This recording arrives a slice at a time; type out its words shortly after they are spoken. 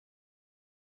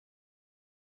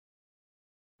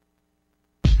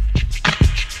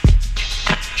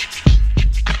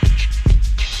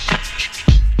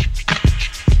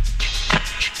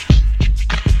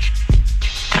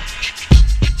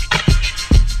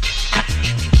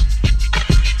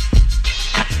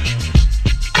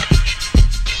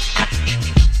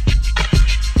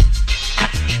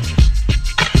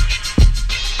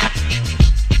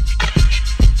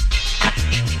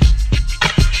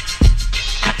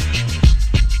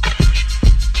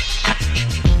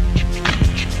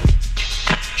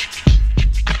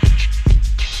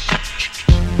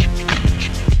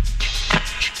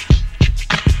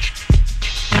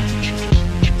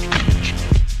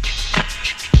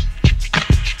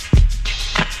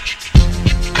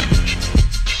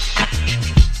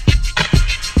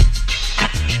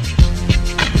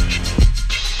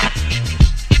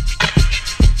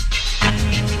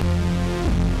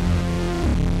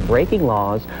breaking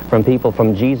laws, from people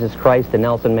from Jesus Christ to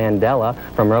Nelson Mandela,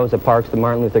 from Rosa Parks to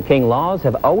Martin Luther King. Laws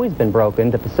have always been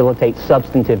broken to facilitate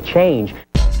substantive change.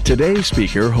 Today's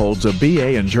speaker holds a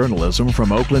BA in journalism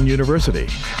from Oakland University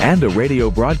and a radio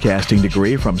broadcasting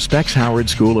degree from Specs Howard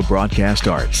School of Broadcast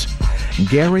Arts.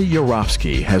 Gary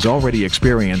Yourofsky has already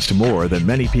experienced more than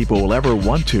many people will ever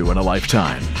want to in a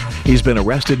lifetime. He's been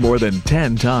arrested more than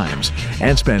 10 times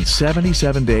and spent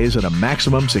 77 days at a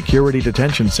maximum security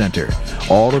detention center,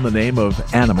 all in the name of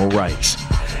animal rights.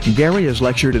 Gary has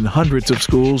lectured in hundreds of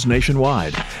schools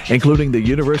nationwide, including the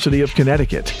University of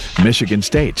Connecticut, Michigan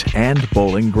State, and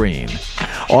Bowling Green.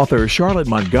 Author Charlotte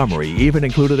Montgomery even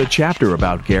included a chapter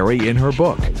about Gary in her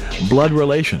book, Blood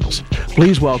Relations.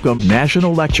 Please welcome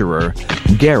National Lecturer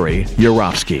Gary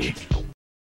Yourofsky.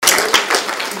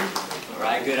 All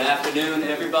right, good afternoon,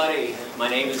 everybody. My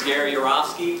name is Gary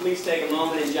Yourofsky. Please take a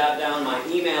moment and jot down my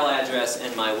email address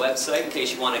and my website in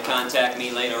case you want to contact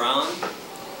me later on.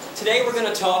 Today we're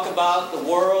going to talk about the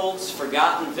world's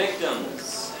forgotten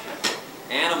victims,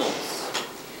 animals,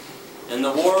 and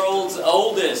the world's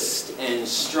oldest and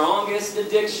strongest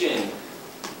addiction,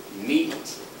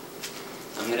 meat.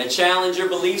 I'm going to challenge your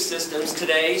belief systems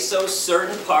today, so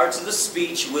certain parts of the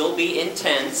speech will be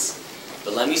intense.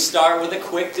 But let me start with a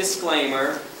quick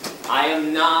disclaimer. I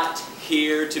am not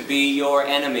here to be your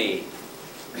enemy.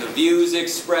 The views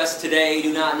expressed today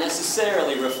do not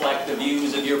necessarily reflect the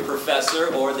views of your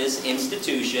professor or this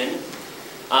institution.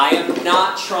 I am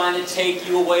not trying to take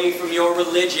you away from your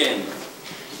religion.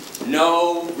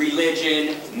 No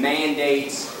religion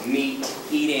mandates meat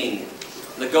eating.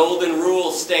 The golden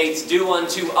rule states, do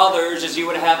unto others as you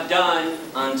would have done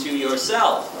unto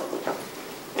yourself.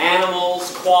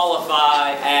 Animals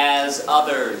qualify as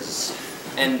others.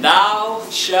 And thou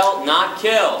shalt not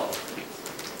kill.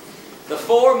 The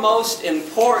four most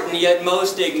important yet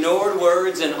most ignored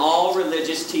words in all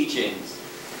religious teachings.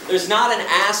 There's not an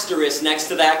asterisk next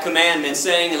to that commandment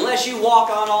saying, unless you walk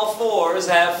on all fours,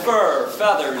 have fur,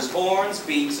 feathers, horns,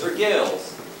 beaks, or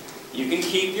gills. You can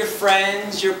keep your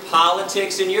friends, your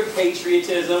politics, and your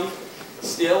patriotism,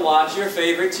 still watch your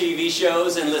favorite TV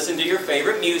shows and listen to your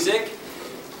favorite music,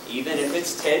 even if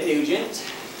it's Ted Nugent.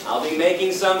 I'll be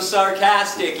making some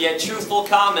sarcastic yet truthful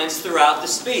comments throughout the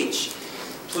speech.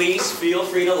 Please feel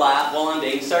free to laugh while I'm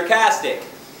being sarcastic.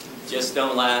 Just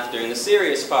don't laugh during the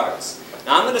serious parts.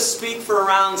 Now I'm going to speak for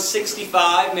around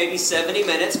 65, maybe 70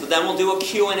 minutes, but then we'll do a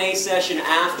Q&A session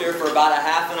after for about a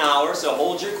half an hour, so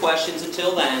hold your questions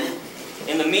until then.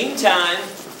 In the meantime,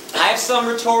 I have some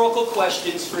rhetorical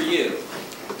questions for you.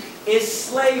 Is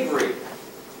slavery,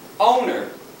 owner,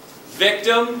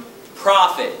 victim,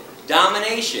 profit,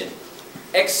 domination,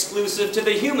 exclusive to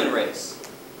the human race?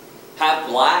 Have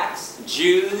blacks,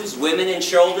 Jews, women, and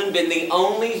children been the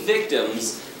only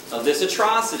victims of this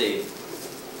atrocity?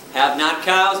 Have not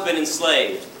cows been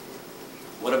enslaved?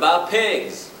 What about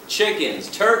pigs, chickens,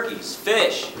 turkeys,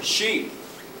 fish, sheep?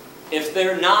 If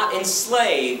they're not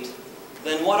enslaved,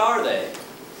 then what are they?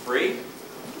 Free?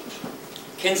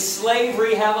 Can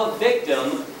slavery have a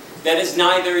victim that is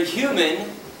neither human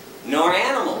nor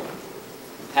animal?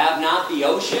 Have not the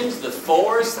oceans, the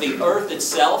forests, the earth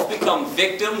itself become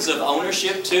victims of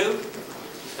ownership too?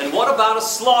 And what about a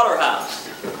slaughterhouse?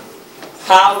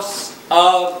 House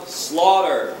of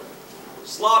slaughter.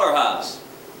 Slaughterhouse.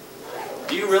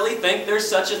 Do you really think there's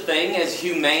such a thing as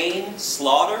humane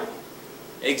slaughter?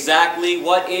 Exactly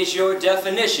what is your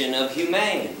definition of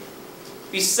humane?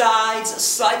 Besides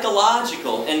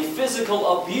psychological and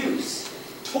physical abuse,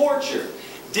 torture,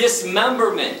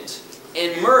 dismemberment,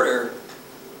 and murder,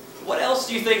 what else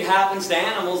do you think happens to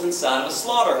animals inside of a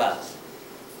slaughterhouse?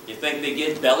 You think they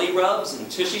get belly rubs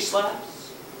and tushy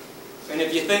slaps? And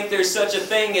if you think there's such a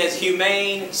thing as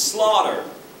humane slaughter,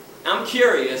 I'm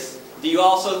curious, do you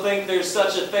also think there's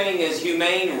such a thing as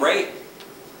humane rape?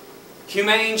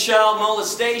 Humane child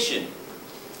molestation?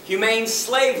 Humane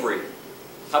slavery?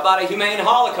 How about a humane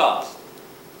Holocaust?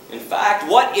 In fact,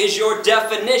 what is your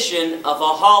definition of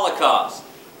a Holocaust?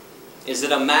 Is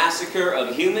it a massacre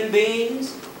of human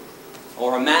beings?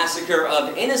 Or a massacre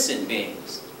of innocent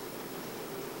beings?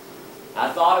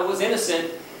 I thought it was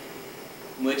innocent,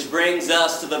 which brings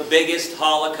us to the biggest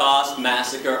Holocaust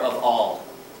massacre of all.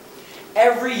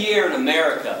 Every year in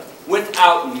America,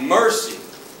 without mercy,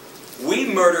 we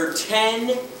murder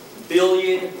 10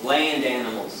 billion land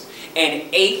animals and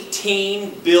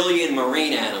 18 billion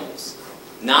marine animals.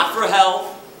 Not for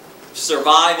health,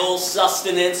 survival,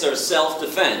 sustenance, or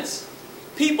self-defense.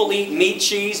 People eat meat,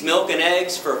 cheese, milk, and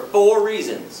eggs for 4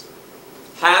 reasons.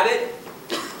 Habit,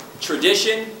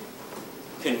 tradition,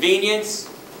 convenience,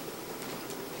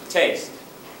 taste.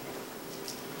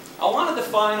 I want to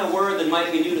define a word that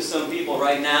might be new to some people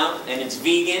right now, and it's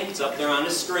vegan. It's up there on the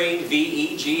screen,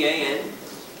 V-E-G-A-N.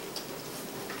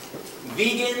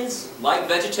 Vegans, like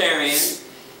vegetarians,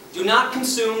 do not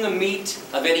consume the meat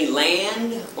of any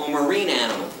land or marine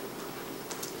animal.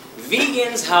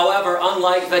 Vegans, however,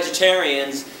 unlike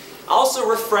vegetarians, also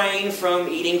refrain from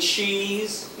eating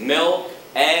cheese, milk,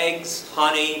 eggs,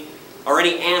 honey, or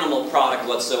any animal product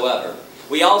whatsoever.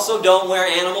 We also don't wear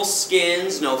animal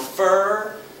skins, no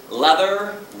fur,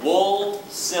 leather, wool,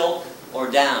 silk, or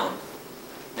down.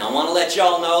 Now I want to let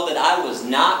y'all know that I was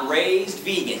not raised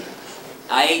vegan.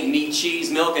 I ate meat, cheese,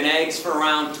 milk, and eggs for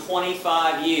around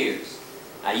 25 years.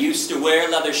 I used to wear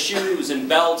leather shoes and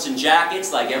belts and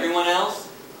jackets like everyone else.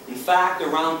 In fact,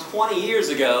 around 20 years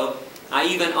ago, I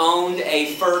even owned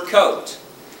a fur coat.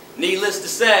 Needless to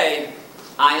say,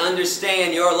 I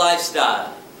understand your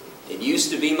lifestyle. It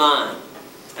used to be mine.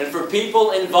 And for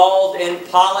people involved in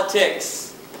politics,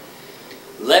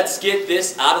 let's get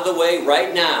this out of the way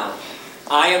right now.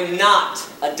 I am not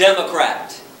a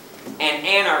Democrat, an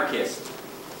anarchist,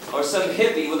 or some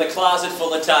hippie with a closet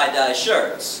full of tie-dye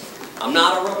shirts. I'm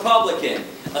not a Republican,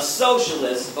 a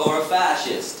socialist, or a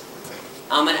fascist.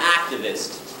 I'm an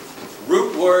activist.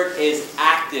 Root word is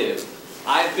active.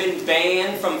 I've been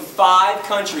banned from 5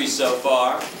 countries so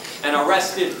far and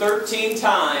arrested 13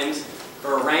 times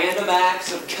for random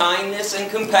acts of kindness and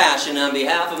compassion on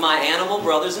behalf of my animal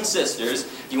brothers and sisters.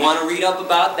 If you want to read up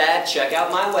about that, check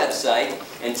out my website.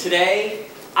 And today,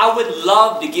 I would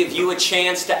love to give you a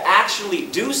chance to actually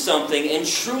do something and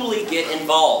truly get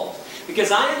involved.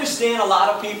 Because I understand a lot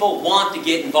of people want to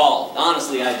get involved.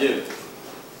 Honestly, I do.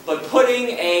 But putting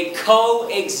a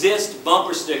coexist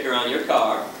bumper sticker on your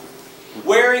car,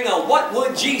 wearing a "What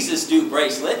Would Jesus Do"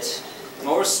 bracelet,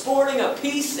 or sporting a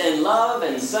peace and love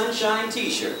and sunshine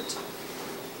t-shirt,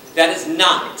 that is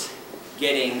not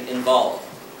getting involved.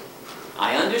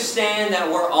 I understand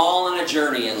that we're all on a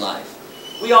journey in life.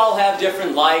 We all have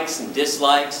different likes and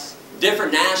dislikes,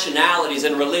 different nationalities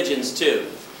and religions too.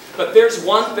 But there's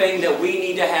one thing that we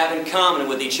need to have in common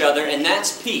with each other, and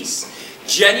that's peace.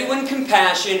 Genuine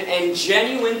compassion and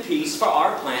genuine peace for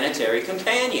our planetary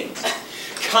companions.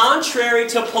 Contrary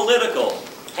to political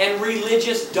and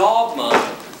religious dogma,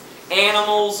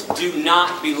 animals do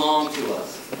not belong to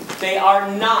us. They are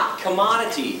not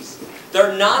commodities.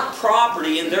 They're not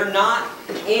property, and they're not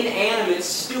inanimate,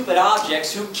 stupid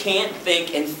objects who can't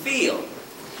think and feel.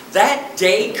 That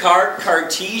Descartes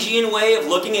Cartesian way of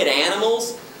looking at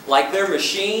animals like they're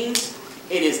machines,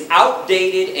 it is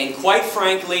outdated and, quite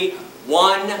frankly,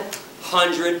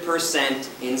 100%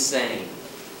 insane.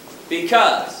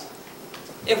 Because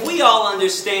if we all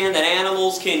understand that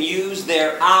animals can use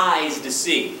their eyes to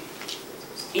see,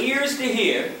 ears to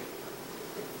hear,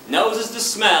 noses to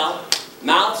smell,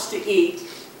 mouths to eat,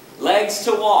 legs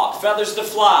to walk, feathers to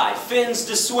fly, fins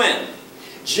to swim,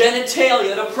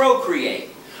 genitalia to procreate,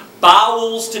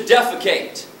 bowels to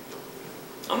defecate,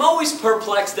 I'm always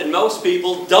perplexed that most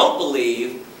people don't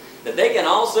believe that they can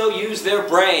also use their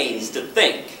brains to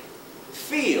think,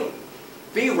 feel,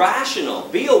 be rational,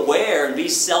 be aware, and be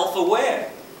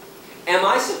self-aware. Am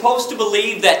I supposed to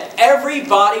believe that every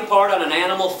body part on an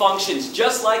animal functions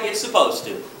just like it's supposed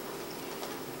to?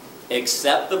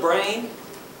 Except the brain?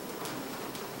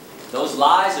 Those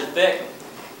lies are thick.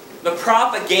 The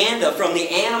propaganda from the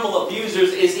animal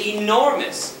abusers is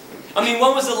enormous. I mean,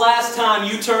 when was the last time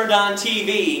you turned on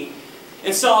TV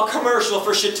and saw a commercial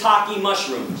for shiitake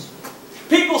mushrooms?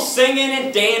 People singing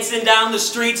and dancing down the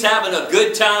streets, having a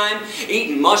good time,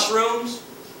 eating mushrooms.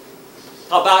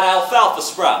 How about alfalfa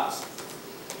sprouts?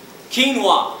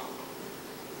 Quinoa.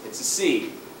 It's a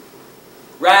seed.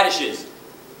 Radishes.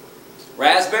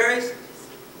 Raspberries.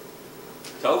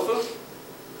 Tofu.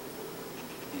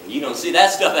 You don't see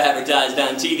that stuff advertised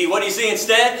on TV. What do you see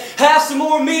instead? Have some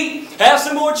more meat. Have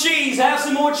some more cheese. Have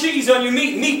some more cheese on your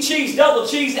meat. Meat, cheese, double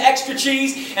cheese, extra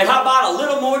cheese. And how about a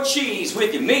little more cheese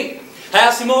with your meat?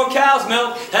 Have some more cow's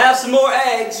milk. Have some more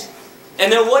eggs.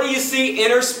 And then what do you see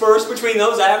interspersed between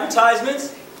those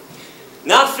advertisements?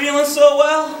 Not feeling so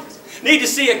well? Need to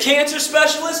see a cancer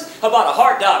specialist? How about a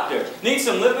heart doctor? Need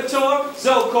some Lipitor,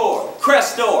 Zocor,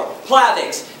 Crestor,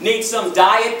 Plavix? Need some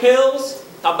diet pills?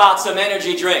 How about some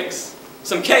energy drinks?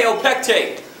 Some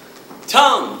Kaopectate,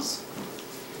 Tums,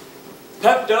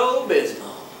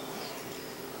 Pepto-Bismol.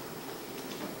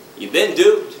 You've been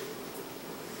duped.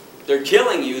 They're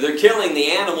killing you, they're killing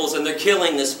the animals, and they're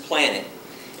killing this planet.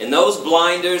 And those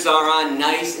blinders are on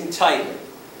nice and tightly.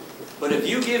 But if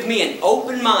you give me an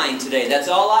open mind today, that's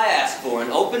all I ask for,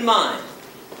 an open mind,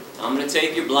 I'm going to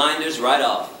take your blinders right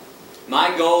off.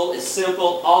 My goal is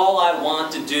simple. All I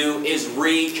want to do is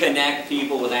reconnect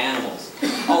people with animals.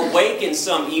 awaken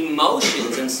some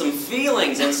emotions and some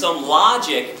feelings and some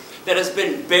logic that has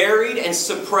been buried and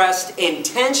suppressed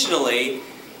intentionally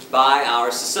by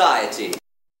our society.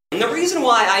 And the reason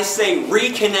why I say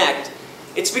reconnect,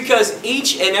 it's because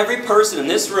each and every person in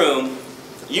this room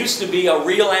used to be a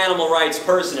real animal rights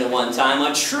person at one time,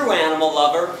 a true animal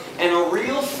lover, and a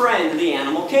real friend of the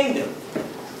animal kingdom.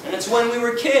 And it's when we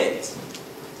were kids.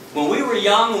 When we were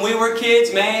young, when we were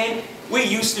kids, man, we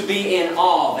used to be in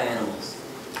awe of animals.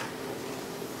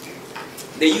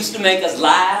 They used to make us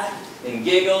laugh and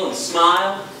giggle and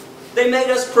smile. They made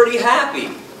us pretty happy.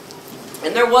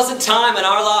 And there was a time in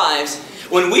our lives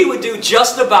when we would do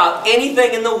just about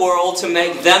anything in the world to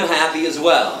make them happy as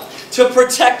well, to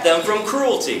protect them from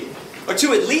cruelty, or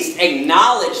to at least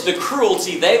acknowledge the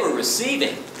cruelty they were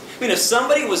receiving. I mean, if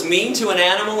somebody was mean to an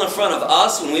animal in front of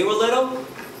us when we were little,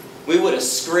 we would have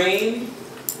screamed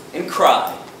and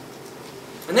cried.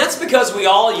 And that's because we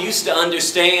all used to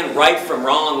understand right from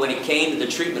wrong when it came to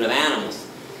the treatment of animals,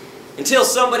 until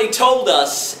somebody told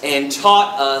us and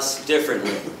taught us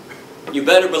differently. You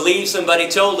better believe somebody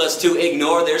told us to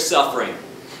ignore their suffering,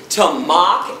 to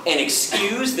mock and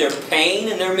excuse their pain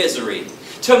and their misery,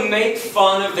 to make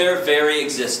fun of their very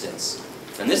existence.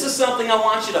 And this is something I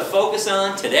want you to focus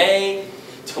on today,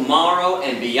 tomorrow,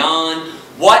 and beyond.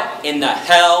 What in the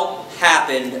hell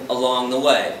happened along the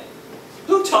way?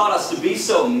 Who taught us to be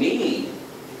so mean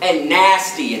and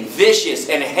nasty and vicious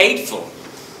and hateful,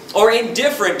 or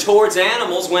indifferent towards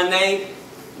animals when they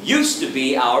used to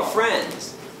be our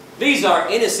friends? These are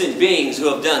innocent beings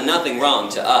who have done nothing wrong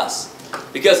to us.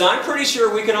 Because I'm pretty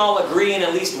sure we can all agree in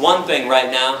at least one thing right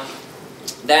now,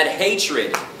 that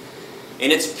hatred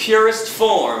in its purest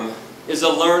form is a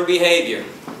learned behavior.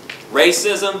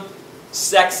 Racism,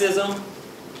 sexism,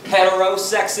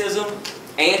 heterosexism,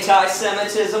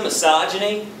 anti-Semitism,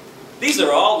 misogyny, these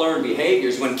are all learned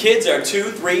behaviors. When kids are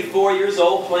 2, 3, 4 years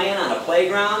old playing on a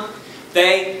playground,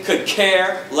 they could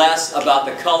care less about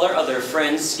the color of their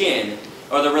friend's skin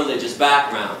or the religious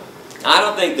background. I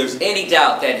don't think there's any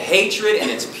doubt that hatred in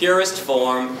its purest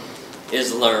form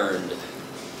is learned.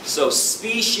 So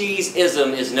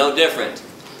speciesism is no different.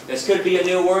 This could be a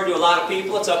new word to a lot of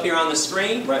people. It's up here on the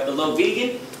screen, right below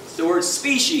vegan. It's the word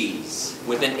species,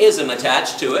 with an ism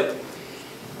attached to it.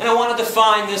 And I want to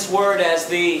define this word as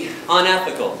the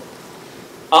unethical,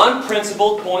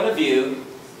 unprincipled point of view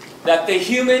that the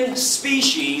human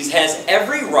species has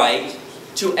every right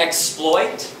to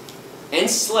exploit,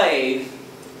 enslave,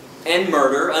 and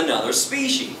murder another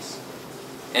species.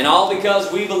 And all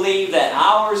because we believe that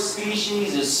our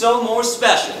species is so more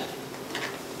special,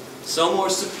 so more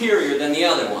superior than the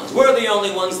other ones. We're the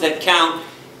only ones that count,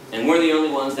 and we're the only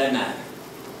ones that matter.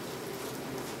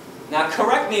 Now,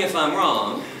 correct me if I'm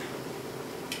wrong,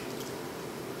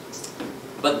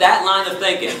 but that line of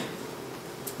thinking,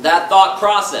 that thought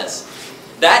process,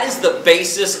 that is the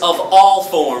basis of all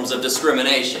forms of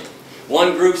discrimination.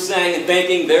 One group saying and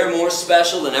thinking they're more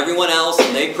special than everyone else,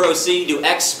 and they proceed to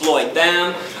exploit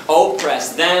them,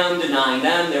 oppress them, denying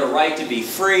them their right to be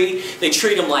free. They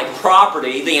treat them like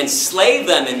property. They enslave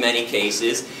them in many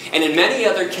cases, and in many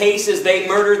other cases they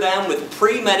murder them with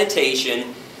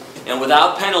premeditation and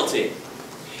without penalty.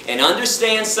 And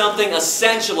understand something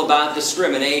essential about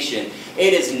discrimination.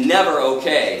 It is never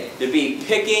okay to be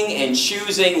picking and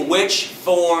choosing which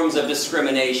forms of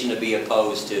discrimination to be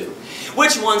opposed to.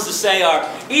 Which ones to say are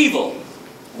evil,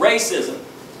 racism,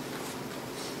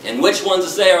 and which ones to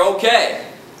say are okay,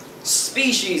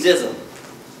 speciesism.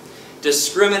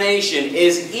 Discrimination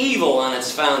is evil on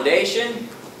its foundation,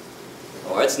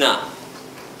 or it's not.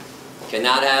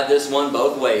 Cannot have this one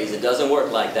both ways. It doesn't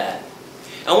work like that.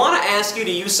 I want to ask you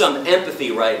to use some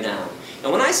empathy right now.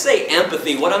 And when I say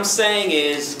empathy, what I'm saying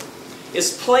is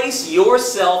place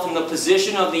yourself in the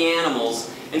position of the animals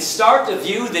and start to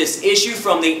view this issue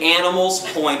from the animal's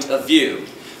point of view,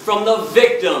 from the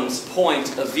victim's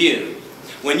point of view.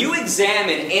 When you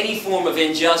examine any form of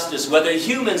injustice, whether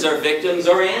humans are victims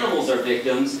or animals are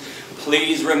victims,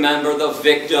 please remember the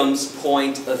victim's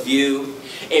point of view.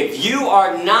 If you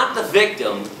are not the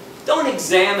victim, don't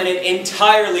examine it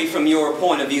entirely from your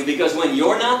point of view, because when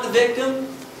you're not the victim,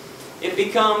 it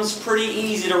becomes pretty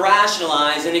easy to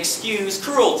rationalize and excuse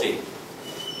cruelty,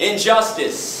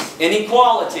 injustice,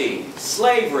 inequality,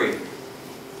 slavery,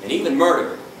 and even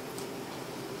murder.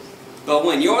 But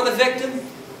when you're the victim,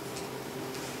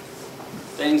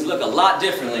 things look a lot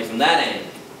differently from that end.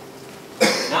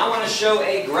 Now I want to show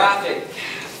a graphic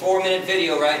 4-minute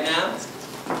video right now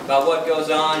about what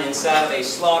goes on inside of a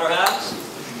slaughterhouse.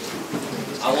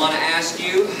 I want to ask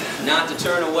you not to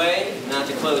turn away, not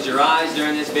to close your eyes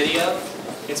during this video.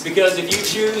 It's because if you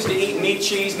choose to eat meat,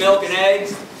 cheese, milk, and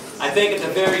eggs, I think at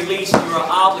the very least you are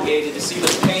obligated to see the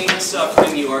pain and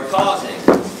suffering you are causing.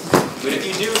 But if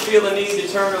you do feel the need to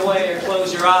turn away or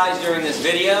close your eyes during this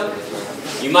video,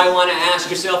 you might want to ask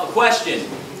yourself a question.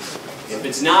 If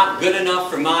it's not good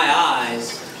enough for my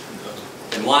eyes,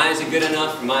 then why is it good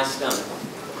enough for my stomach?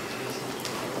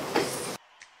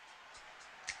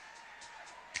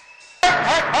 Hey!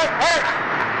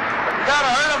 You gotta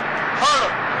hurt him, hurt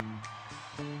him.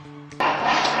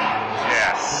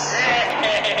 Yes.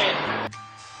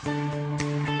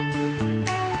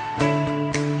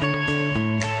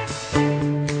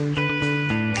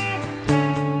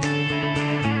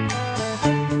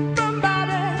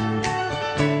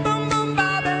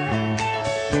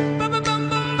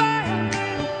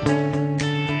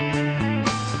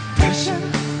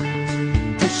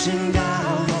 Pushing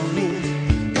down on me,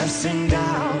 pressing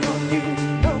down on you.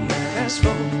 No man has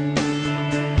fallen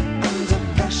under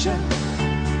pressure.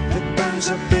 It burns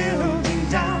a building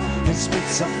down. It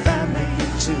splits a family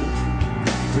in two.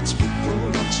 Puts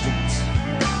people on streets.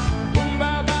 Boom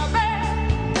ba ba ba,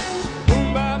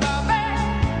 boom ba ba ba,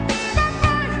 ba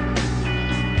ba.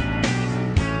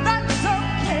 That's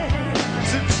okay.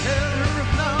 It's a terror of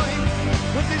knowing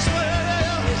what this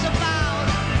world is about.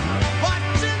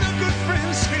 Watching a good friend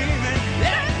screaming,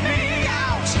 let me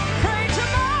out. Pray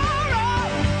tomorrow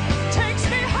takes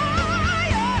me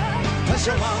higher.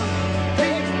 Pressure on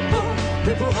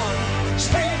people on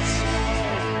streets.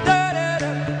 Da da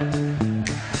da.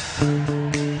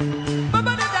 Ba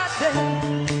ba da da da.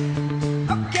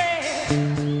 Okay.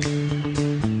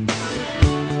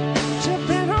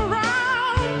 Jumping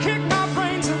around, kick my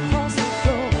brains across the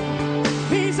floor.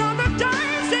 These are the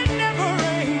days it never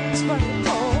rains, but it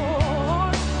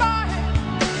pours by.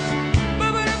 Ba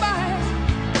ba da ba.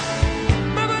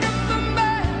 Ba ba da ba ba.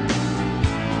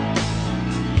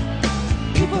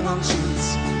 People on streets.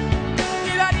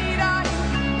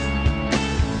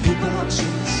 People on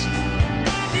streets.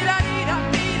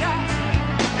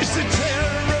 It's the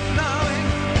terror of knowing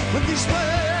what this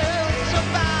world is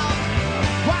about.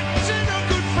 Watching a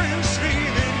good friend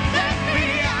screaming, let me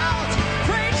out.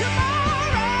 Pray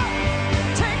tomorrow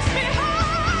takes me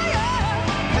higher.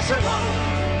 Pressure on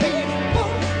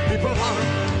people on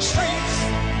streets.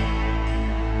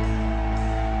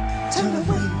 Turn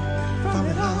away from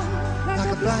it all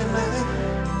like a blind man.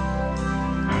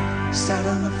 Sat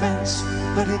on the fence,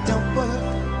 but it don't work.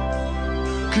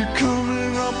 Keep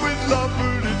coming up with love,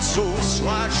 but it's so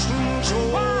slashed and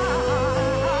torn.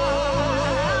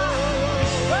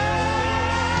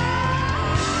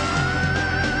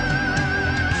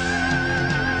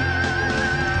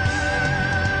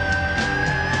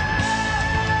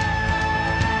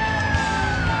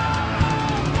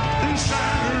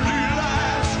 Insanity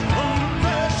lies under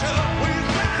pressure.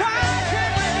 Why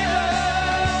can't we give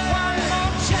love one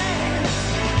more chance?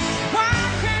 Why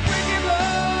can't we give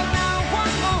love now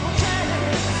one more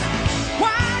chance?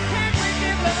 Why can't we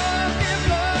give love, give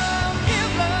love,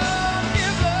 give love,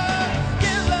 give love,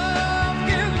 give love,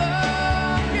 give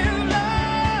love, give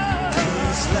love?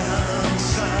 Is love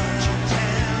such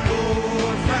an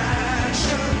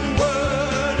old-fashioned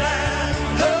word, and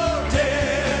love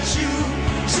dares you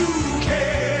to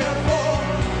care for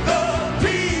the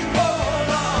people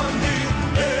on the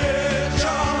edge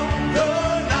of the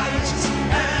night,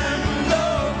 and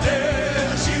love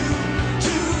dares you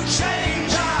to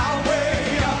change our way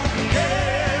of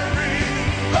caring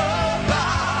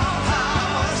about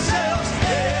ourselves.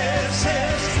 This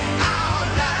is our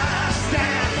last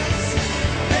dance.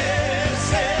 This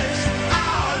is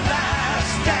our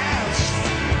last dance.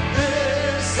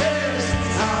 This is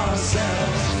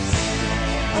ourselves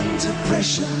under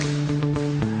pressure.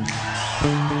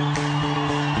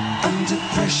 Under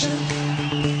pressure.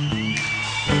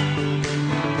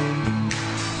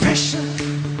 Pressure.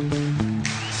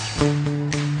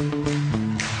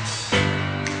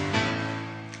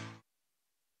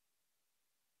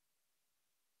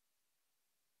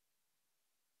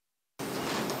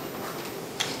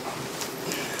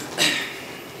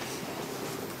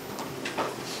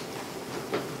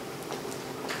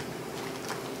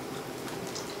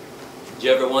 Do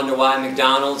you ever wonder why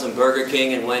McDonald's and Burger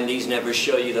King and Wendy's never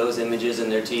show you those images in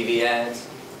their TV ads?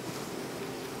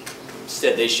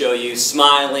 Instead they show you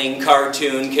smiling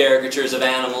cartoon caricatures of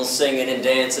animals singing and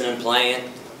dancing and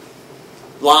playing,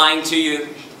 lying to you,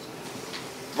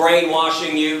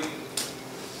 brainwashing you,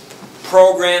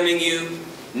 programming you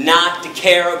not to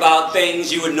care about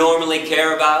things you would normally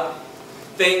care about,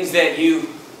 things that you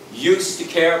used to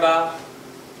care about.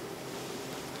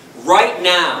 Right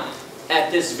now, at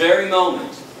this very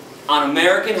moment, on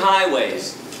American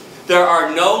highways, there are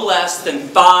no less than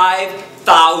 5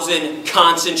 5,000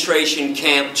 concentration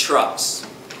camp trucks.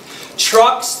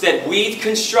 Trucks that we've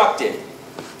constructed.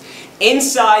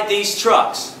 Inside these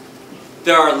trucks,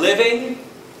 there are living,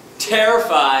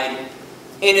 terrified,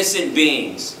 innocent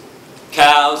beings.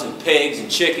 Cows and pigs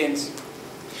and chickens.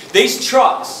 These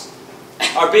trucks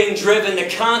are being driven to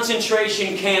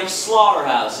concentration camp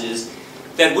slaughterhouses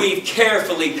that we've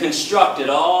carefully constructed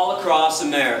all across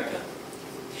America.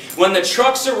 When the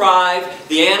trucks arrive,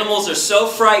 the animals are so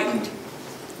frightened,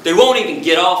 they won't even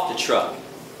get off the truck.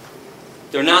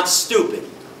 They're not stupid.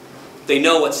 They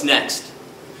know what's next.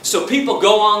 So people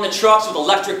go on the trucks with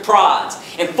electric prods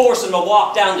and force them to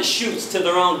walk down the chutes to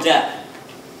their own death.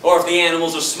 Or if the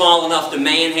animals are small enough to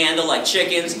manhandle like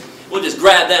chickens, we'll just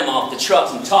grab them off the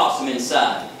trucks and toss them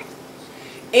inside.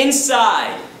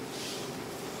 Inside,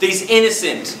 these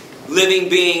innocent living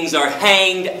beings are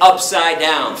hanged upside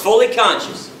down, fully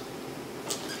conscious.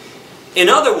 In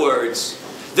other words,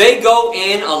 they go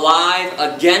in alive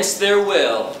against their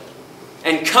will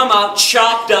and come out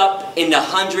chopped up into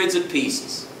hundreds of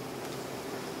pieces.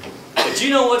 But you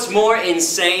know what's more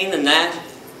insane than that?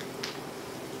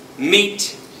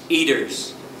 Meat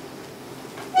eaters.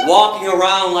 Walking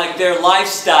around like their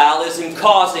lifestyle isn't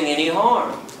causing any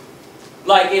harm.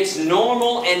 Like it's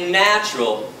normal and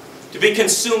natural to be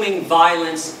consuming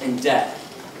violence and death.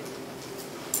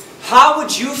 How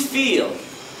would you feel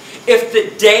if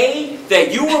the day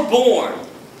that you were born,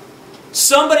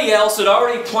 somebody else had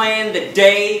already planned the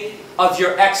day of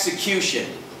your execution?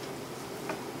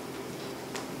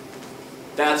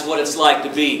 That's what it's like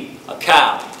to be a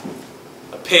cow,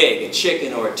 a pig, a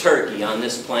chicken, or a turkey on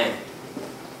this planet.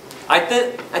 I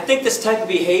think this type of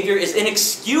behavior is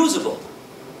inexcusable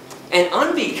and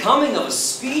unbecoming of a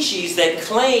species that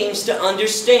claims to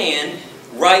understand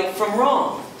right from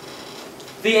wrong.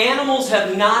 The animals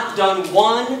have not done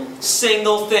one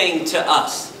single thing to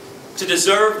us to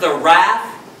deserve the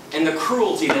wrath and the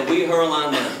cruelty that we hurl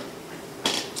on them.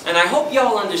 And I hope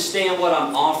y'all understand what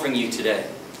I'm offering you today.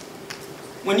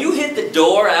 When you hit the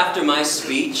door after my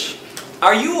speech,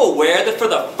 are you aware that for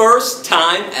the first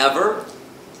time ever,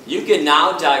 you can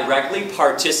now directly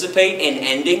participate in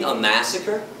ending a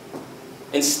massacre?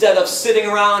 Instead of sitting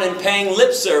around and paying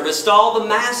lip service to all the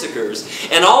massacres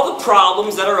and all the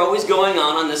problems that are always going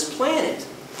on this planet.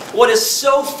 What is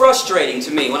so frustrating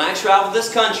to me when I travel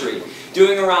this country,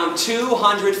 doing around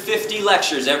 250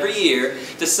 lectures every year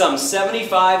to some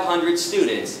 7,500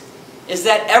 students, is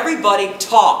that everybody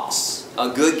talks a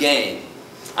good game.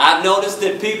 I've noticed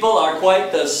that people are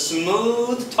quite the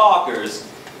smooth talkers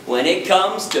when it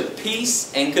comes to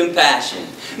peace and compassion.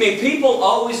 I mean, people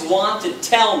always want to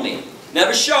tell me,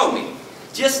 never show me,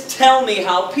 just tell me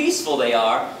how peaceful they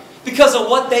are because of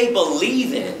what they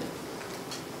believe in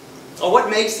or what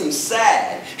makes them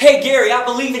sad. Hey Gary, I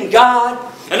believe in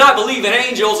God and I believe in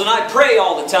angels and I pray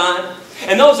all the time.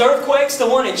 And those earthquakes, the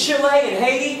one in Chile and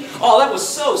Haiti, oh, that was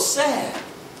so sad.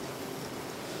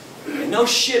 And no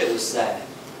shit, it was sad.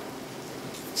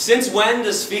 Since when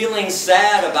does feeling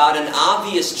sad about an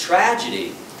obvious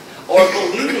tragedy or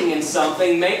believing in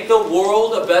something make the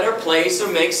world a better place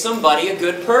or make somebody a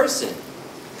good person?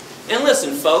 And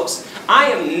listen, folks, I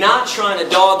am not trying to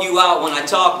dog you out when I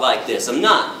talk like this. I'm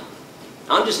not.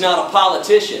 I'm just not a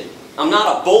politician. I'm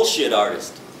not a bullshit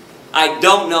artist. I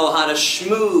don't know how to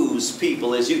schmooze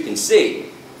people, as you can see.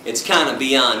 It's kind of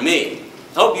beyond me.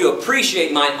 I hope you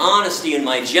appreciate my honesty and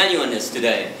my genuineness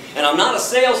today. And I'm not a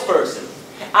salesperson.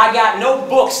 I got no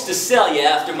books to sell you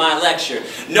after my lecture.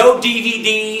 No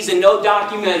DVDs and no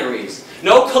documentaries.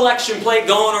 No collection plate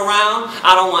going around.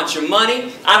 I don't want your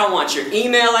money. I don't want your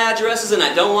email addresses. And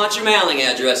I don't want your mailing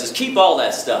addresses. Keep all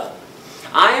that stuff.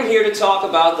 I am here to talk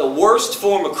about the worst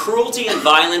form of cruelty and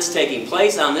violence taking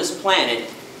place on this planet,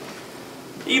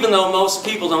 even though most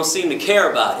people don't seem to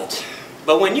care about it.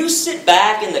 But when you sit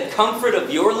back in the comfort of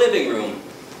your living room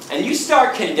and you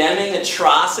start condemning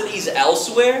atrocities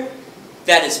elsewhere,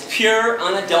 that is pure,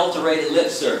 unadulterated lip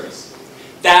service.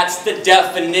 That's the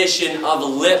definition of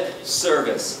lip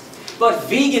service. But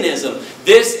veganism,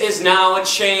 this is now a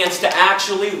chance to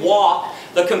actually walk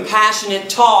the compassionate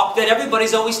talk that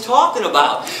everybody's always talking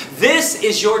about. This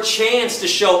is your chance to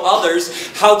show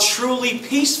others how truly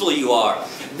peaceful you are.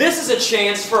 This is a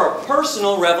chance for a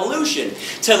personal revolution,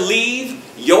 to leave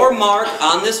your mark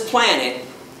on this planet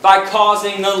by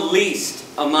causing the least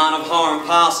amount of harm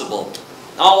possible.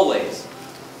 Always.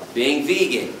 Being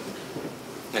vegan.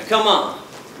 Now come on.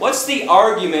 What's the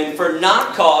argument for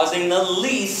not causing the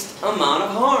least amount of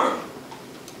harm?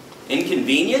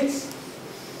 Inconvenience?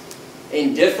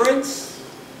 Indifference?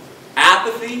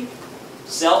 Apathy?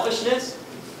 Selfishness?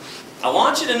 I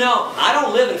want you to know, I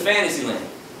don't live in Fantasyland.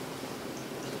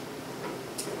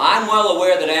 I'm well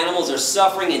aware that animals are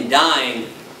suffering and dying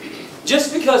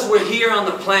just because we're here on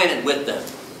the planet with them.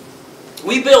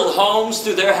 We build homes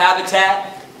through their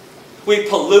habitat. We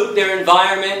pollute their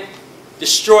environment,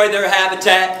 destroy their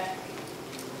habitat.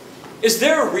 Is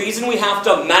there a reason we have to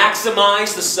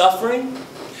maximize the suffering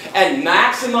and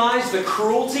maximize the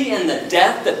cruelty and the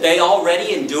death that they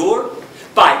already endure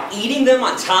by eating them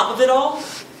on top of it all?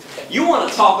 You want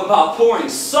to talk about pouring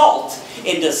salt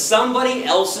into somebody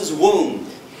else's wound.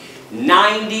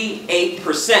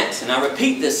 98%, and I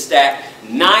repeat this stat,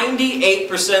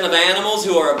 98% of animals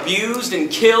who are abused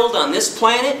and killed on this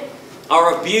planet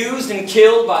are abused and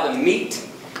killed by the meat,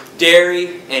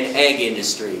 dairy, and egg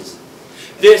industries.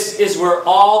 This is where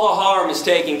all the harm is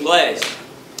taking place.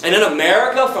 And in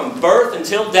America, from birth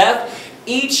until death,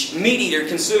 each meat eater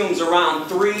consumes around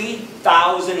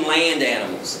 3,000 land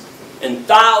animals and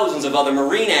thousands of other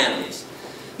marine animals.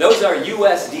 Those are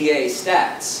USDA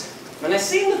stats. And I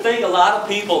seem to think a lot of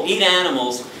people eat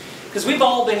animals because we've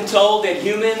all been told that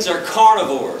humans are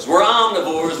carnivores, we're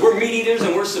omnivores, we're meat eaters,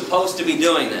 and we're supposed to be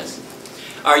doing this.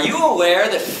 Are you aware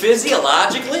that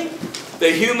physiologically,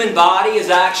 the human body is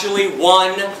actually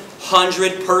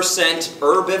 100%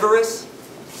 herbivorous?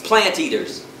 Plant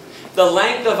eaters. The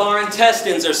length of our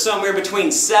intestines are somewhere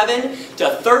between 7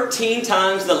 to 13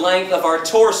 times the length of our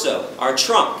torso, our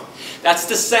trunk. That's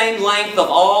the same length of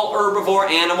all herbivore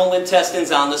animal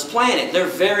intestines on this planet. They're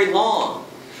very long.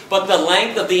 But the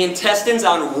length of the intestines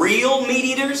on real meat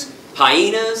eaters,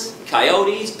 hyenas,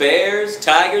 coyotes, bears,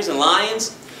 tigers, and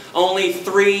lions, only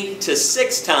 3 to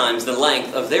 6 times the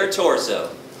length of their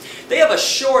torso. They have a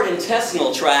short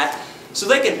intestinal tract so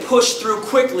they can push through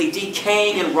quickly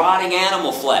decaying and rotting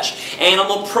animal flesh,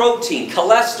 animal protein,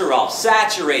 cholesterol,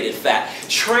 saturated fat,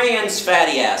 trans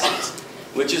fatty acids,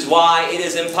 which is why it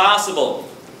is impossible,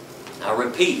 I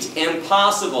repeat,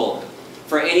 impossible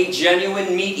for any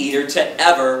genuine meat eater to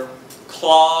ever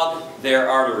clog their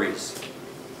arteries.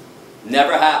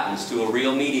 Never happens to a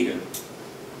real meat eater.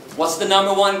 What's the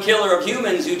 #1 killer of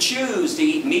humans who choose to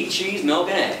eat meat, cheese, milk,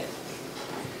 and egg?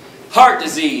 Heart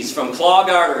disease from clogged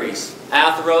arteries,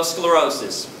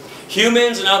 atherosclerosis.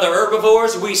 Humans and other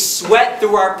herbivores, we sweat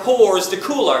through our pores to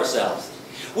cool ourselves.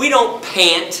 We don't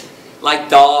pant like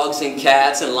dogs and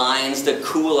cats and lions to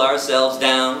cool ourselves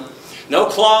down. No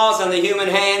claws on the human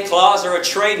hand. Claws are a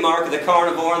trademark of the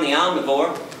carnivore and the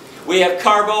omnivore. We have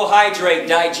carbohydrate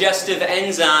digestive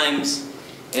enzymes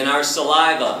in our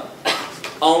saliva.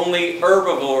 Only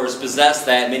herbivores possess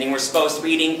that, meaning we're supposed to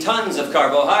be eating tons of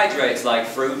carbohydrates like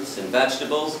fruits and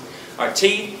vegetables. Our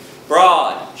teeth,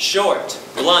 broad, short,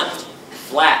 blunt,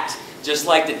 flat, just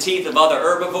like the teeth of other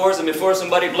herbivores. And before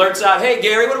somebody blurts out, "Hey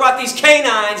Gary, what about these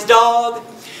canines, dog?"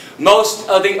 Most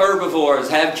of the herbivores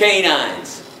have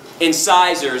canines,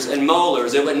 incisors, and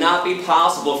molars. It would not be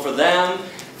possible for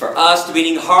us to be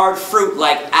eating hard fruit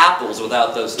like apples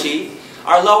without those teeth.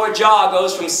 Our lower jaw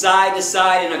goes from side to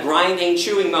side in a grinding,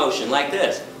 chewing motion, like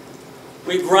this.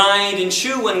 We grind and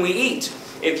chew when we eat.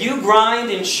 If you grind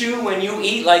and chew when you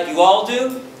eat like you all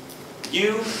do,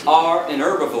 you are an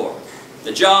herbivore.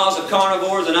 The jaws of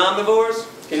carnivores and omnivores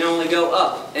can only go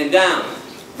up and down,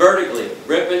 vertically,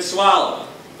 rip and swallow.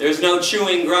 There's no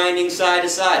chewing, grinding,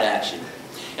 side-to-side action.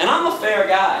 And I'm a fair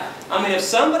guy. I mean, if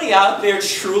somebody out there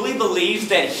truly believes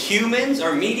that humans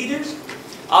are meat eaters,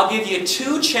 I'll give you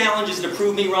 2 challenges to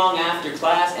prove me wrong after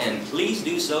class, and please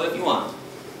do so if you want.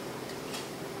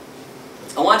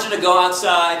 I want you to go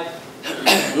outside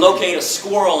and locate a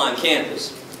squirrel on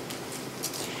campus.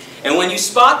 And when you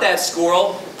spot that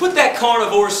squirrel, put that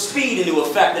carnivore speed into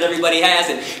effect that everybody has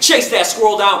and chase that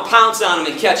squirrel down, pounce on him,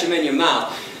 and catch him in your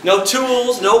mouth. No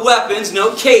tools, no weapons,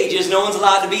 no cages. No one's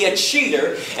allowed to be a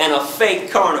cheater and a fake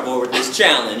carnivore with this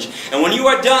challenge. And when you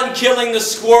are done killing the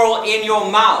squirrel in your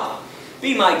mouth,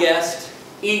 be my guest,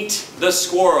 eat the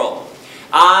squirrel.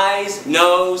 Eyes,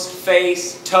 nose,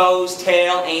 face, toes,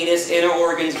 tail, anus, inner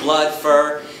organs, blood,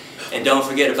 fur, and don't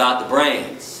forget about the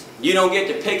brains. You don't get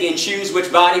to pick and choose which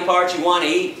body parts you want to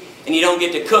eat, and you don't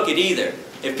get to cook it either.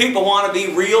 If people want to be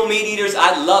real meat eaters,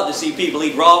 I'd love to see people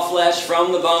eat raw flesh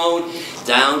from the bone,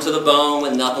 down to the bone,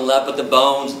 with nothing left but the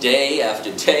bones, day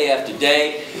after day after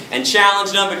day. And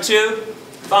challenge #2,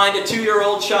 find a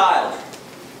 2-year-old child.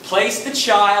 Place the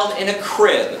child in a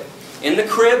crib. In the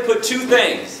crib, put 2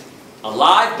 things: a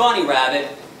live bunny rabbit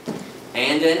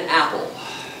and an apple.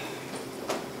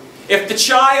 If the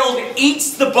child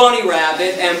eats the bunny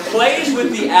rabbit and plays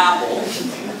with the apple,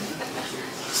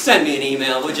 send me an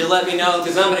email, would you? Let me know,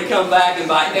 because I'm going to come back and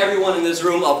buy everyone in this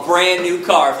room a brand new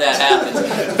car if that happens.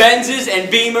 Benzes and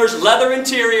Beamers, leather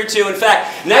interior too. In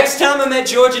fact, next time I'm at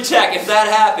Georgia Tech, if that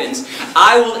happens,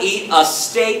 I will eat a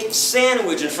steak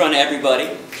sandwich in front of everybody.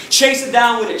 Chase it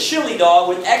down with a chili dog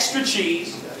with extra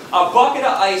cheese, a bucket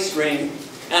of ice cream,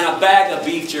 and a bag of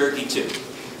beef jerky too.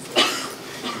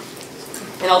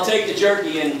 And I'll take the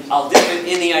jerky and I'll dip it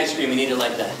in the ice cream and eat it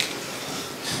like that.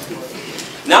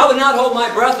 Now I would not hold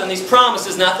my breath on these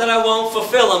promises, not that I won't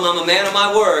fulfill them, I'm a man of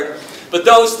my word, but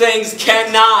those things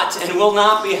cannot and will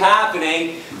not be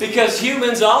happening because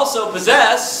humans also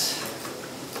possess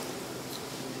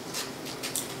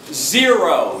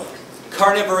 0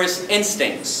 carnivorous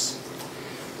instincts.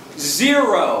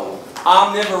 0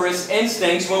 omnivorous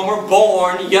instincts when we're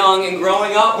born young and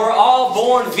growing up. We're all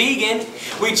born vegan.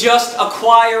 We just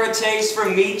acquire a taste for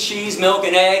meat, cheese, milk,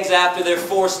 and eggs after they're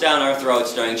forced down our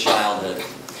throats during childhood.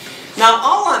 Now,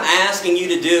 all I'm asking you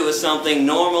to do is something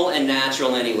normal and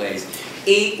natural anyways.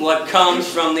 Eat what comes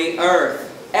from the earth.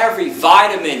 Every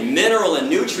vitamin, mineral, and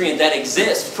nutrient that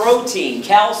exists, protein,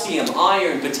 calcium,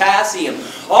 iron, potassium,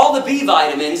 all the B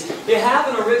vitamins, they have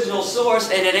an original source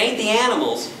and it ain't the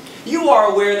animals. You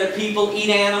are aware that people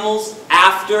eat animals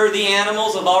after the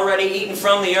animals have already eaten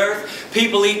from the earth.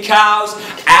 People eat cows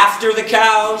after the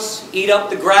cows eat up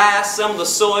the grass, some of the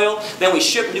soil. Then we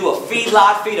ship them to a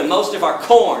feedlot, feed them most of our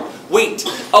corn, wheat,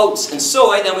 oats, and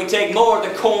soy. Then we take more of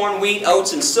the corn, wheat,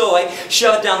 oats, and soy,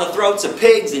 shove it down the throats of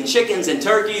pigs and chickens and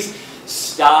turkeys.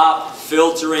 Stop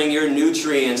filtering your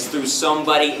nutrients through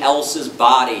somebody else's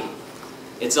body.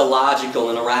 It's illogical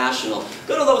and irrational.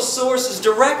 Go to those sources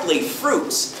directly.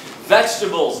 Fruits,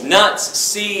 vegetables, nuts,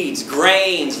 seeds,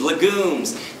 grains,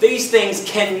 legumes. These things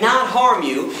cannot harm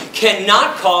you,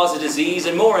 cannot cause a disease,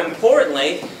 and more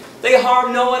importantly, they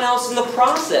harm no one else in the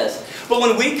process. But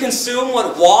when we consume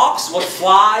what walks, what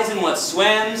flies, and what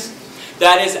swims,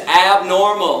 that is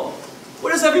abnormal.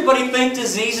 Where does everybody think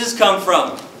diseases come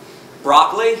from?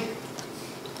 Broccoli?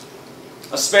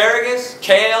 Asparagus,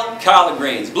 kale, collard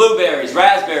greens, blueberries,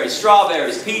 raspberries,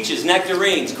 strawberries, peaches,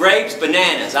 nectarines, grapes,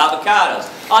 bananas, avocados,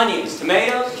 onions,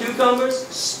 tomatoes, cucumbers,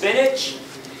 spinach.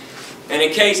 And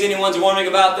in case anyone's wondering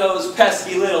about those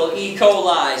pesky little E.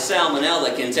 coli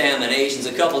salmonella contaminations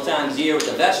a couple times a year with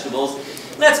the vegetables,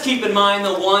 let's keep in mind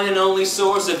the one and only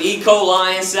source of E.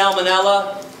 coli and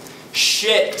salmonella: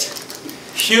 shit.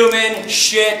 Human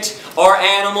shit or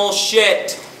animal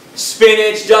shit.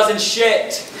 Spinach doesn't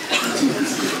shit.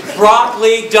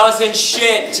 Broccoli doesn't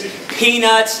shit.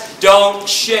 Peanuts don't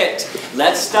shit.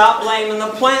 Let's stop blaming the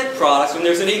plant products when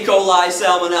there's an E. coli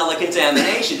salmonella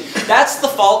contamination. That's the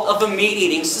fault of a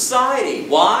meat-eating society.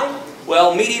 Why?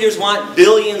 Well, meat eaters want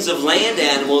billions of land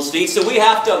animals to eat, so we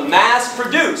have to mass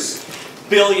produce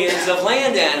billions of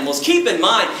land animals. Keep in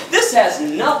mind, this has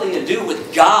nothing to do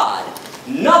with God,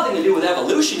 nothing to do with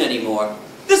evolution anymore.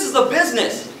 This is a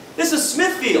business. This is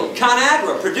Smithfield,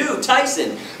 ConAgra, Purdue,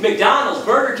 Tyson, McDonald's,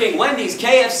 Burger King, Wendy's,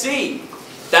 KFC.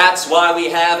 That's why we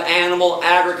have animal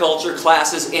agriculture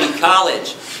classes in college.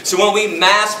 So when we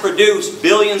mass produce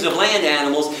billions of land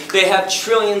animals, they have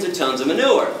trillions of tons of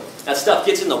manure. That stuff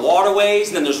gets in the waterways,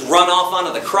 and then there's runoff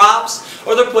onto the crops,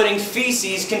 or they're putting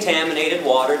feces-contaminated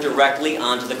water directly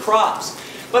onto the crops.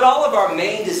 But all of our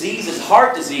main diseases,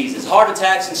 heart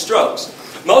attacks, and strokes.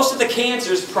 Most of the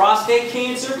cancers: prostate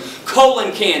cancer,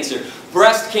 colon cancer,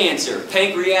 breast cancer,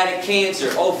 pancreatic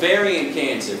cancer, ovarian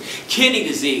cancer, kidney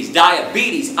disease,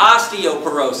 diabetes,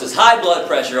 osteoporosis, high blood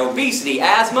pressure, obesity,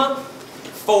 asthma.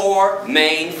 4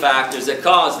 main factors that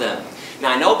cause them.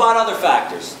 Now, I know about other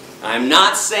factors. I'm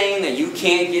not saying that you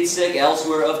can't get sick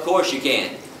elsewhere. Of course you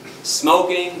can.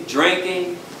 Smoking,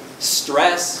 drinking,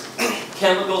 stress,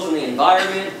 chemicals in the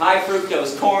environment, high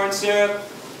fructose corn syrup,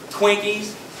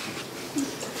 Twinkies.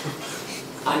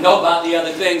 I know about the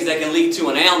other things that can lead to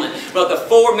an ailment, but the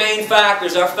 4 main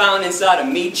factors are found inside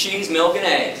of meat, cheese, milk, and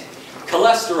eggs.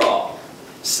 Cholesterol,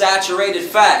 saturated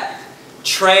fat,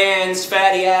 trans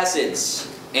fatty acids,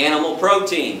 animal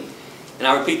protein. And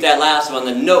I repeat that last one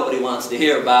that nobody wants to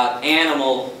hear about: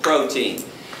 animal protein.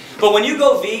 But when you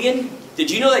go vegan,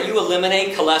 did you know that you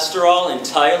eliminate cholesterol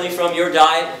entirely from your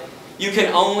diet? You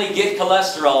can only get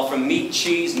cholesterol from meat,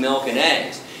 cheese, milk, and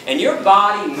eggs. And your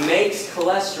body makes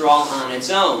cholesterol on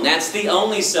its own. That's the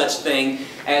only such thing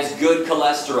as good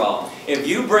cholesterol. If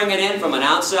you bring it in from an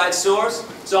outside source,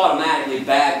 it's automatically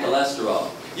bad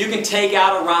cholesterol. You can take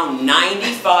out around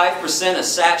 95% of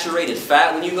saturated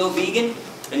fat when you go vegan,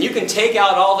 and you can take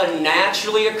out all the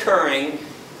naturally occurring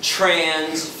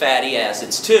trans fatty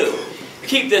acids too.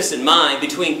 Keep this in mind: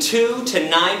 between 2 to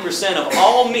 9% of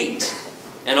all meat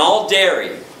and all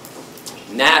dairy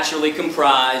naturally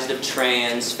comprised of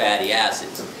trans fatty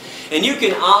acids. And you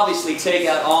can obviously take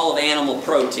out all of animal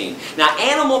protein. Now,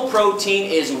 animal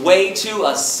protein is way too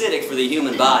acidic for the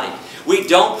human body. We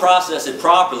don't process it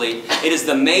properly. It is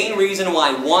the main reason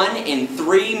why 1 in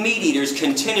 3 meat eaters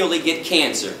continually get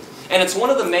cancer. And it's one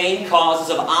of the main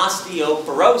causes of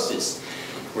osteoporosis.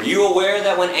 Were you aware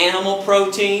that when animal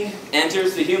protein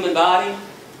enters the human body,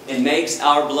 it makes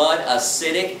our blood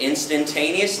acidic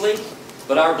instantaneously?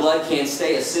 But our blood can't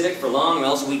stay acidic for long or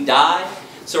else we die.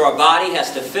 So our body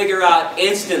has to figure out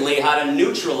instantly how to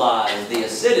neutralize the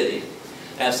acidity.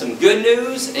 I have some good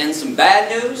news and some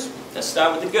bad news. Let's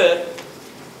start with the good.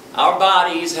 Our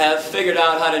bodies have figured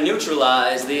out how to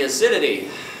neutralize the acidity.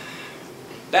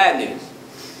 Bad news.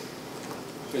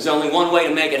 There's only one way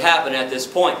to make it happen at this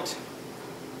point.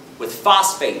 With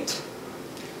phosphate.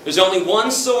 There's only one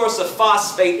source of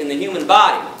phosphate in the human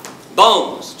body.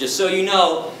 Bones. Just so you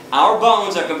know, our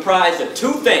bones are comprised of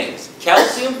 2 things.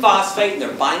 Calcium phosphate, and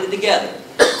they're binded together.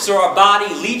 So our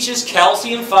body leaches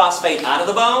calcium phosphate out of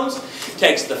the bones,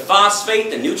 takes the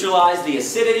phosphate to neutralize the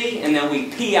acidity, and then we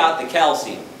pee out the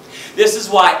calcium. This is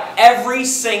why every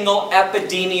single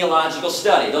epidemiological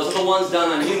study, those are the ones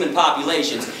done on human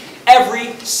populations,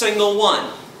 every single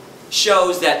one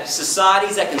shows that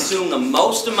societies that consume the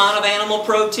most amount of animal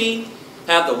protein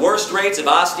have the worst rates of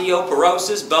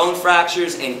osteoporosis, bone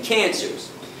fractures, and cancers.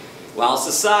 While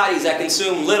societies that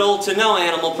consume little to no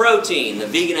animal protein, the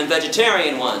vegan and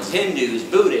vegetarian ones, Hindus,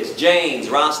 Buddhists, Jains,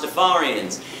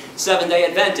 Rastafarians, Seventh-day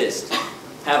Adventists,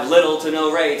 have little to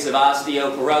no rates of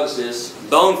osteoporosis,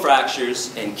 bone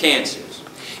fractures, and cancers.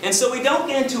 And so we don't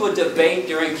get into a debate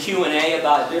during Q&A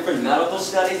about different medical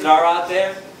studies that are out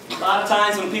there. A lot of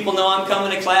times when people know I'm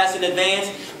coming to class in advance,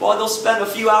 boy, they'll spend a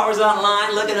few hours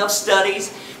online looking up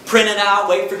studies, print it out,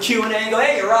 wait for Q&A, and go,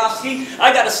 hey, Yourofsky,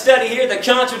 I got a study here that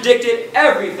contradicted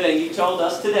everything you told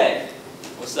us today.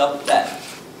 What's up with that?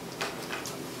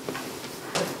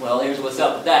 Well, here's what's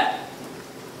up with that.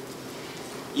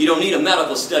 You don't need a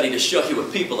medical study to show you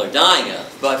what people are dying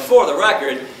of. But for the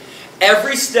record,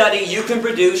 every study you can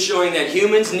produce showing that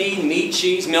humans need meat,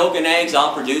 cheese, milk, and eggs,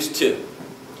 I'll produce 2.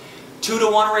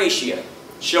 2-to-1 ratio,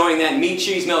 showing that meat,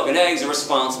 cheese, milk, and eggs are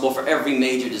responsible for every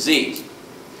major disease.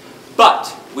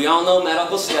 But we all know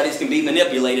medical studies can be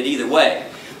manipulated either way.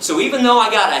 So even though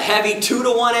I got a heavy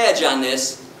 2-to-1 edge on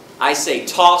this, I say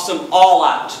toss them all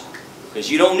out, because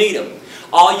you don't need them.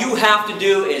 All you have to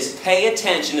do is pay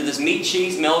attention to this meat,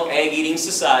 cheese, milk, egg-eating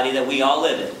society that we all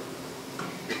live in.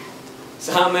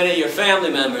 So how many of your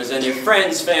family members and your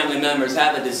friends' family members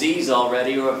have a disease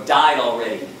already or have died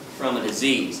already from a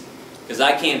disease? Because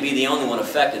I can't be the only one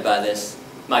affected by this.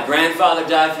 My grandfather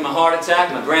died from a heart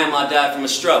attack. My grandma died from a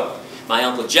stroke. My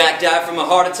Uncle Jack died from a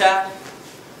heart attack.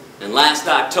 And last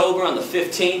October on the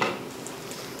 15th,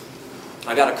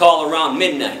 I got a call around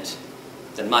midnight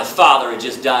that my father had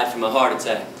just died from a heart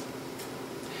attack.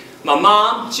 My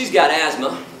mom, she's got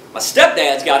asthma. My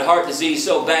stepdad's got heart disease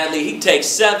so badly he takes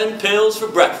 7 pills for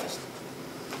breakfast.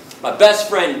 My best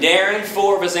friend Darren,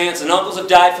 4 of his aunts and uncles have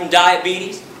died from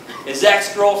diabetes. His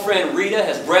ex-girlfriend Rita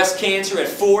has breast cancer at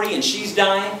 40 and she's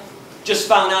dying. Just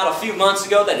found out a few months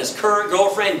ago that his current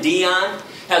girlfriend Dion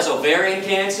has ovarian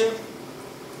cancer.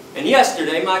 And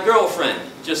yesterday my girlfriend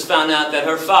just found out that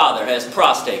her father has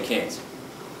prostate cancer.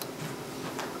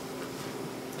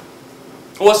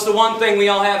 What's the one thing we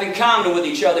all have in common with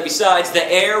each other besides the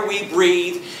air we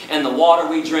breathe and the water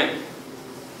we drink?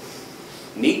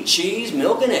 Meat, cheese,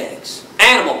 milk, and eggs.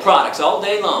 Animal products all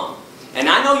day long. And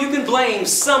I know you can blame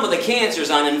some of the cancers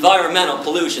on environmental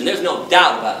pollution. There's no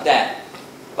doubt about that.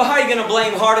 But how are you going to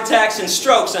blame heart attacks and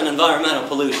strokes on environmental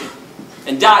pollution?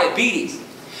 And diabetes,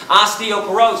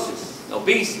 osteoporosis,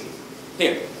 obesity.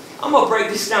 Here, I'm going to break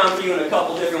this down for you in a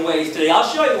couple different ways today. I'll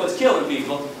show you what's killing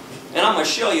people. And I'm going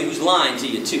to show you who's lying to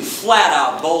you too. Flat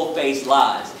out, bold-faced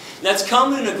lies. Let's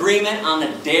come to an agreement on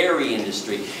the dairy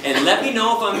industry. And let me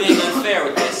know if I'm being unfair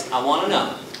with this. I want to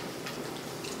know.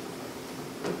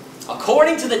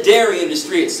 According to the dairy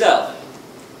industry itself,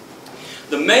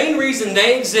 the main reason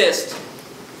they exist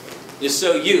is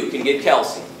so you can get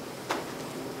calcium.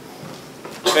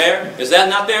 Fair? Is that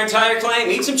not their entire claim?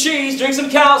 Eat some cheese, drink some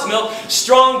cow's milk,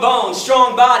 strong bones,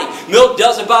 strong body. Milk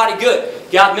does a body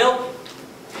good. Got milk?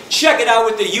 Check it out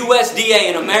with the USDA.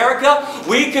 In America,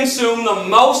 we consume the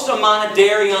most amount of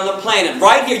dairy on the planet.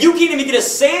 Right here, you can't even get a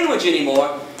sandwich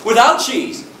anymore without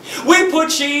cheese. We put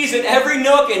cheese in every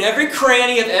nook and every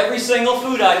cranny of every single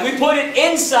food item. We put it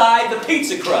inside the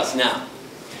pizza crust now.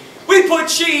 We put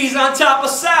cheese on top of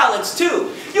salads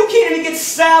too. You can't even get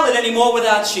salad anymore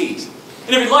without cheese.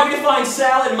 And if you're lucky to find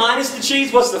salad minus the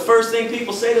cheese, what's the first thing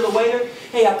people say to the waiter?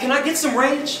 Hey, can I get some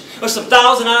ranch? Or some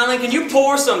Thousand Island? Can you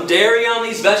pour some dairy on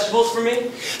these vegetables for me?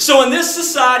 So in this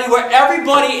society where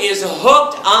everybody is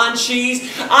hooked on cheese,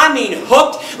 I mean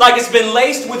hooked like it's been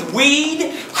laced with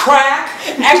weed, crack,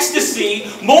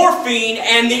 ecstasy, morphine,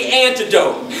 and the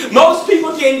antidote. Most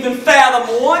people can't even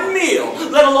fathom one meal,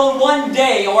 let alone one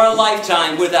day or a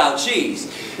lifetime without cheese.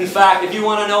 In fact, if you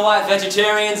want to know why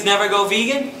vegetarians never go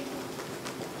vegan,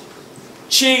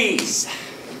 cheese.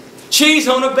 Cheese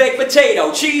on a baked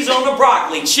potato, cheese on a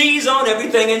broccoli, cheese on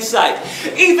everything in sight.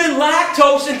 Even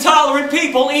lactose intolerant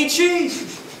people eat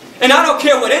cheese. And I don't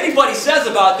care what anybody says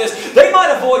about this, they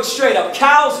might avoid straight up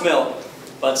cow's milk,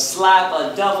 but slap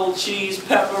a double cheese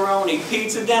pepperoni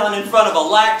pizza down in front of a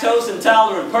lactose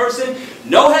intolerant person,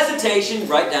 no hesitation,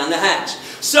 right down the hatch.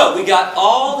 So we got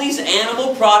all these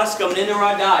animal products coming into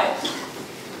our diet.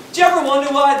 Do you ever wonder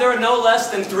why there are no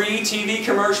less than 3 TV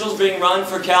commercials being run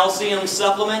for calcium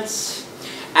supplements?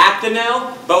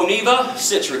 Actonel, Boniva,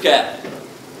 Citracat.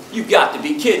 You've got to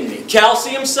be kidding me.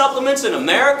 Calcium supplements in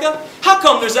America? How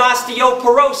come there's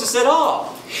osteoporosis at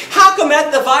all? How come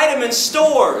at the vitamin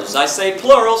stores, I say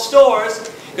plural stores,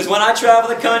 because when I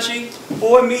travel the country,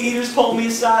 boy, meat eaters pull me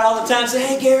aside all the time and say,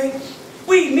 hey Gary,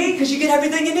 we eat meat because you get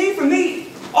everything you need from meat.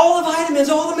 All the vitamins,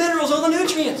 all the minerals, all the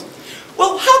nutrients.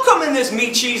 Well, how come in this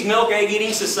meat, cheese, milk, egg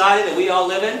eating society that we all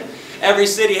live in, every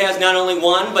city has not only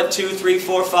 1, but 2, 3,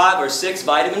 4, 5, or 6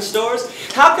 vitamin stores?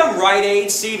 How come Rite Aid,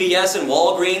 CVS, and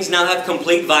Walgreens now have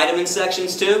complete vitamin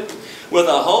sections too? With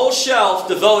a whole shelf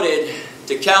devoted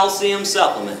to calcium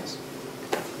supplements.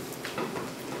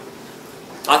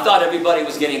 I thought everybody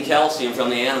was getting calcium from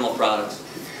the animal products.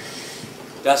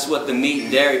 That's what the meat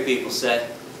and dairy people say.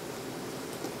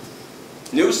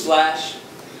 Newsflash,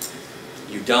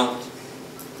 you don't.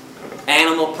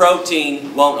 Animal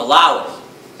protein won't allow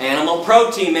it. Animal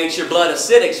protein makes your blood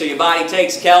acidic, so your body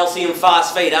takes calcium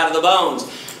phosphate out of the bones.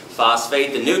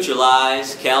 Phosphate to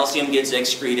neutralize, calcium gets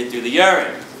excreted through the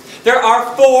urine. There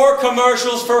are 4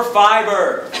 commercials for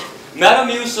fiber.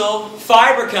 Metamucil,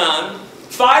 Fibercon,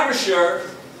 Fibersure,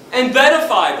 and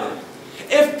Betafiber.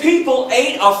 If people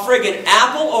ate a friggin'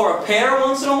 apple or a pear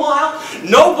once in a while,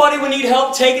 nobody would need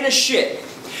help taking a shit.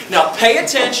 Now pay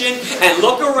attention and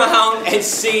look around and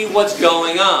see what's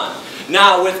going on.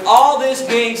 Now with all this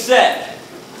being said,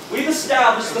 we've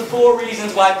established the 4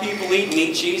 reasons why people eat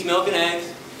meat, cheese, milk, and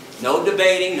eggs. No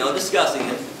debating, no discussing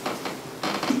it.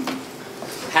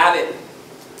 Habit,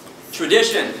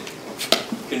 tradition,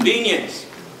 convenience,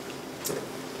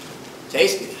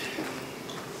 taste good.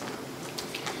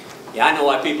 Yeah, I know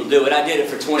why people do it. I did it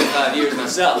for 25 years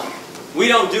myself. We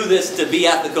don't do this to be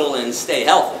ethical and stay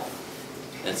healthy.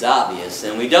 That's obvious.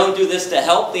 And we don't do this to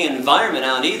help the environment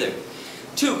out either.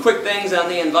 2 quick things on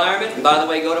the environment. And by the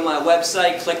way, go to my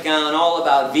website, click on all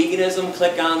about veganism,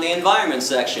 click on the environment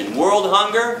section. World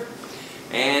hunger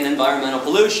and environmental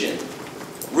pollution.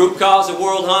 Root cause of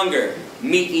world hunger,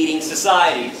 meat-eating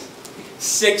societies.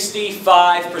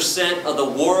 65% of the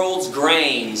world's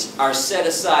grains are set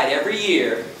aside every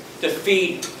year to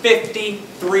feed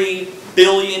 53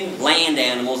 billion land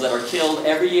animals that are killed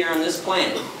every year on this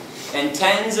planet. And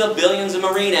tens of billions of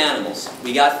marine animals.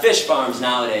 We got fish farms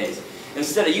nowadays.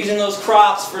 Instead of using those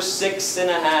crops for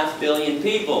 6.5 billion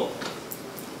people.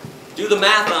 Do the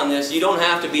math on this. You don't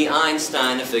have to be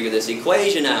Einstein to figure this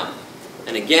equation out.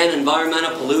 And again,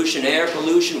 environmental pollution, air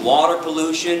pollution, water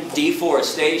pollution,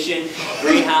 deforestation,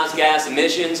 greenhouse gas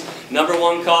emissions.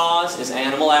 #1 cause is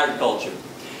animal agriculture.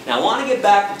 Now I want to get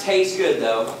back to taste good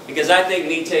though, because I think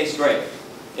meat tastes great.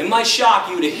 It might shock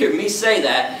you to hear me say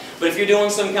that, but if you're doing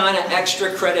some kind of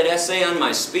extra credit essay on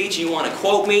my speech, you want to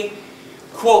quote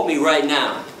me right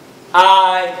now.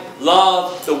 I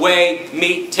love the way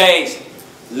meat tastes.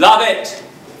 Love it.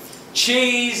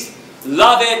 Cheese,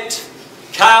 love it.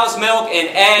 Cow's milk and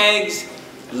eggs,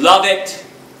 love it.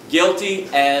 Guilty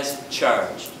as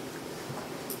charged.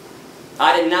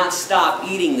 I did not stop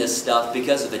eating this stuff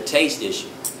because of a taste issue.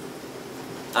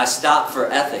 I stopped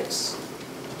for ethics,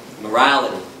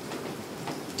 morality,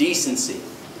 decency,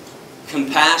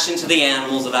 compassion to the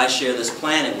animals that I share this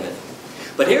planet with.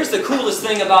 But here's the coolest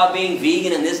thing about being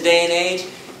vegan in this day and age.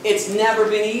 It's never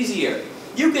been easier.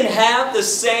 You can have the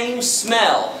same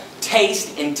smell,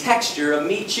 taste, and texture of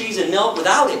meat, cheese, and milk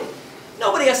without it.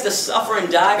 Nobody has to suffer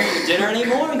and die for dinner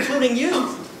anymore, including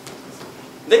you.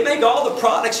 They make all the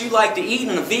products you like to eat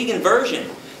in a vegan version.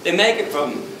 They make it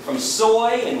from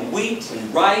soy and wheat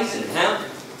and rice and hemp.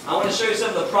 I want to show you some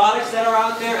of the products that are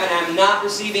out there, and I'm not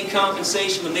receiving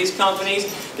compensation from these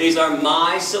companies. These are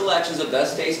my selections of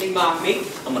best tasting mock meat.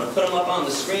 I'm going to put them up on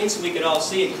the screen so we can all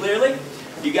see it clearly.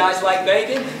 You guys like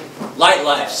bacon? Light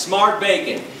Life, smart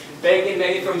bacon. Bacon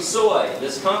made from soy.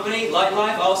 This company, Light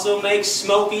Life, also makes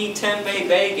smoky tempeh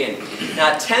bacon.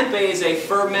 Now, tempeh is a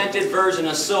fermented version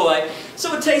of soy,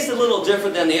 so it tastes a little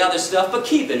different than the other stuff, but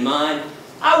keep in mind,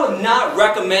 I would not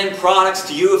recommend products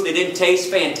to you if they didn't taste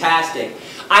fantastic.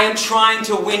 I am trying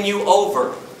to win you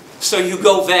over, so you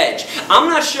go veg. I'm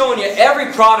not showing you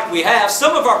every product we have.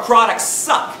 Some of our products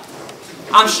suck.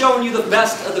 I'm showing you the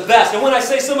best of the best. And when I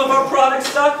say some of our products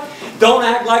suck, don't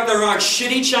act like there aren't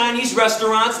shitty Chinese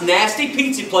restaurants, nasty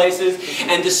pizza places,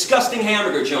 and disgusting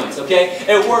hamburger joints, okay?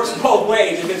 It works both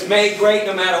ways. If it's made great,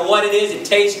 no matter what it is, it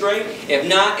tastes great. If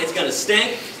not, it's going to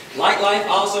stink. Light Life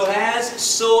also has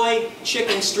soy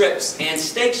chicken strips and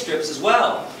steak strips as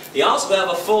well. They also have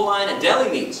a full line of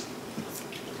deli meats.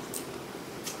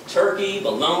 Turkey,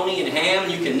 bologna, and ham,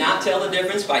 and you cannot tell the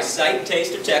difference by sight,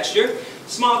 taste, or texture. A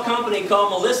small company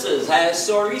called Melissa's has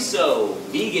chorizo,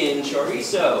 vegan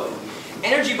chorizo.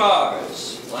 Energy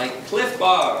bars, like Cliff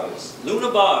bars,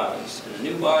 Luna bars, and a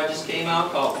new bar just came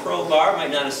out called Pro Bar.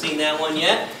 Might not have seen that one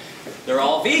yet. They're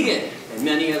all vegan, and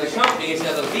many other companies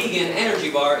have a vegan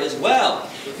energy bar as well.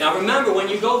 Now remember, when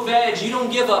you go veg, you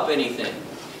don't give up anything.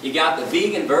 You got the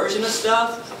vegan version of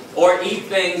stuff, or eat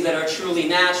things that are truly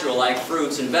natural, like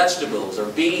fruits and vegetables,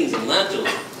 or beans and lentils.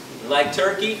 You like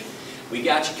turkey? We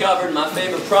got you covered. My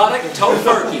favorite product,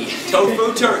 tofurkey.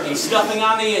 Tofu turkey, stuffing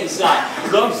on the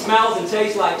inside. Looks, smells, and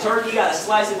tastes like turkey. Got to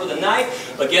slice it with a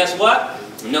knife. But guess what?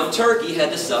 No turkey had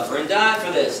to suffer and die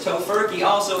for this. Tofurkey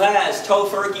also has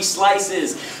tofurkey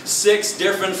slices. 6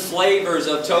 different flavors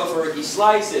of tofurkey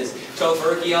slices.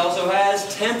 Tofurkey also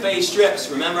has tempeh strips.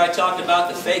 Remember I talked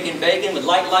about the fake and bacon with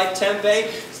Light Life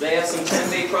tempeh? So they have some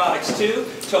tempeh products too.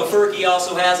 Tofurkey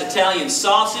also has Italian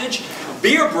sausage,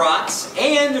 beer brats,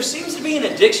 and there seems to be an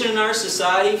addiction in our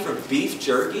society for beef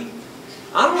jerky.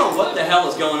 I don't know what the hell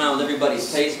is going on with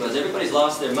everybody's taste buds. Everybody's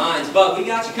lost their minds, but we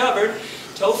got you covered.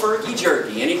 Tofurkey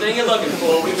jerky. Anything you're looking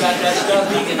for, we've got that stuff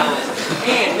veganized.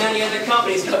 And many other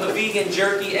companies have a vegan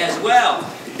jerky as well.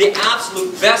 The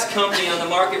absolute best company on the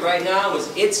market right now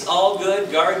is It's All Good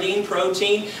Gardein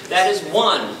Protein. That is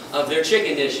 1 of their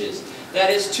chicken dishes. That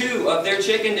is 2 of their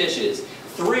chicken dishes.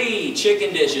 3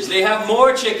 chicken dishes. They have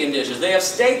more chicken dishes. They have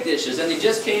steak dishes. And they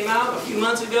just came out a few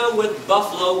months ago with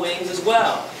buffalo wings as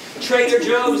well. Trader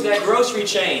Joe's, that grocery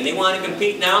chain, they want to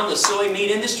compete now in the soy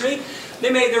meat industry. They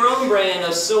made their own brand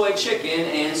of soy chicken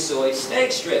and soy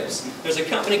steak strips. There's a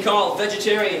company called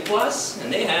Vegetarian Plus,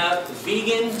 and they have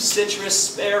vegan citrus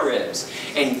spare ribs.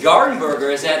 And Garden Burger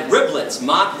has had riblets,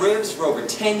 mock ribs, for over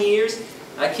 10 years.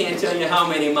 I can't tell you how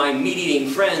many of my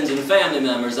meat-eating friends and family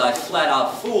members I flat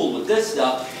out fooled with this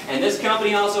stuff. And this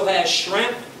company also has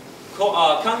shrimp,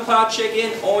 kung pao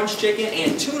chicken, orange chicken,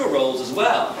 and tuna rolls as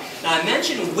well. Now I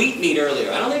mentioned wheat meat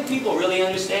earlier. I don't think people really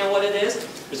understand what it is.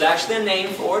 There's actually a name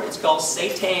for it. It's called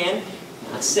seitan.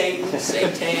 Not Satan,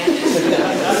 seitan.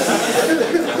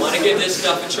 I want to give this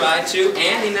stuff a try too.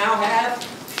 And they now have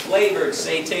flavored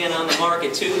seitan on the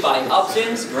market too, by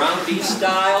Upton's, ground beef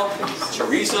style,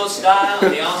 chorizo style.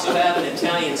 And they also have an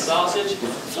Italian sausage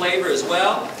flavor as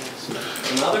well.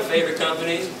 Some other favorite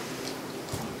companies.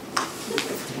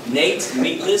 Nate's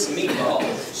Meatless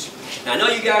Meatballs. Now I know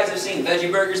you guys have seen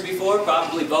veggie burgers before,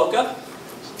 probably Boca.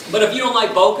 But if you don't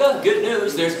like Boca, good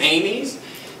news, there's Amy's,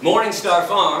 Morningstar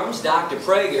Farms, Dr.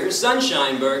 Prager's,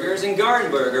 Sunshine Burgers, and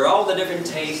Garden Burger, all the different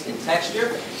taste and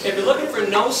texture. If you're looking for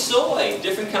no soy,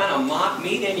 different kind of mock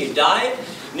meat in your diet,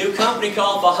 new company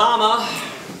called Bahama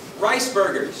Rice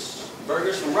Burgers,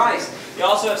 burgers from rice. They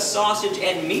also have sausage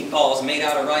and meatballs made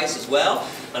out of rice as well.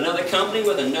 Another company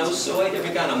with a no soy,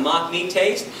 different kind of mock meat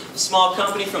taste. A small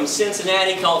company from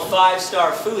Cincinnati called 5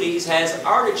 Star Foodies has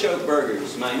artichoke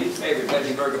burgers. My new favorite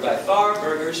veggie burger by far,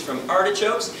 burgers from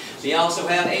artichokes. They also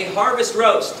have a harvest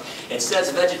roast. It says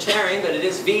vegetarian, but it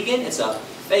is vegan. It's a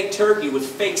fake turkey with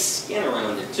fake skin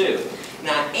around it too.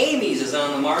 Now Amy's is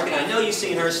on the market. I know you've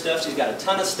seen her stuff. She's got a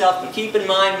ton of stuff, but keep in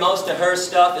mind most of her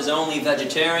stuff is only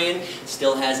vegetarian.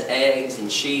 Still has eggs and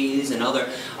cheese and other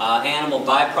animal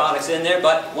byproducts in there,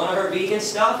 but one of her vegan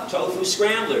stuff, tofu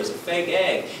scramblers, a fake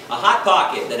egg, a Hot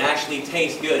Pocket that actually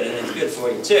tastes good and it's good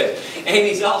for you too.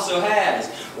 Amy's also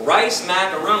has rice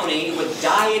macaroni with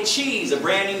diet cheese, a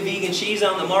brand new vegan cheese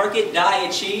on the market,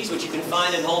 diet cheese, which you can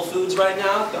find in Whole Foods right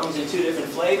now. Comes in 2 different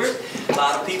flavors. A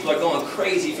lot of people are going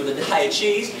crazy for the diet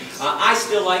cheese. I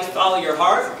still like Follow Your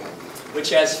Heart, which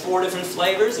has 4 different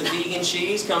flavors of vegan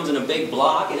cheese. Comes in a big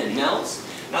block and it melts.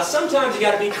 Now sometimes you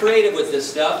got to be creative with this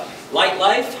stuff. Light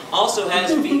Life also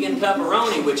has vegan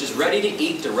pepperoni, which is ready to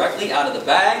eat directly out of the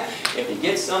bag. If you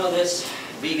get some of this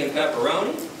vegan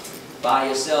pepperoni, Buy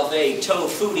yourself a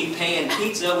tofutti pan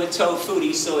pizza with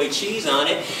tofutti soy cheese on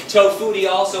it. Tofutti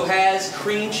also has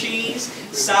cream cheese,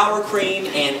 sour cream,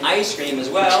 and ice cream as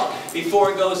well.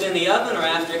 Before it goes in the oven or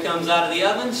after it comes out of the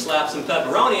oven, slap some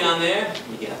pepperoni on there,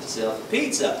 you got yourself a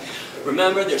pizza.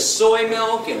 Remember, there's soy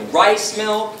milk and rice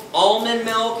milk, almond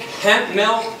milk, hemp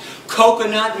milk,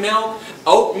 coconut milk,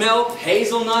 oat milk,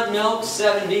 hazelnut milk,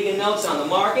 7 vegan milks on the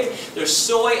market. There's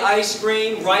soy ice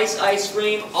cream, rice ice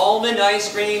cream, almond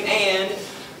ice cream, and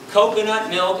coconut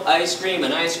milk ice cream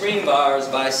and ice cream bars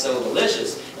by So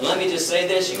Delicious. And let me just say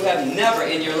this, you have never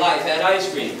in your life had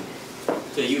ice cream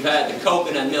till you've had the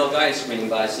coconut milk ice cream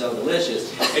by So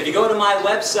Delicious. If you go to my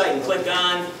website and click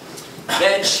on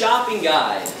Veg Shopping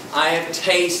Guide, I have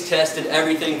taste tested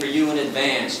everything for you in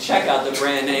advance. Check out the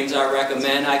brand names I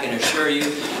recommend. I can assure you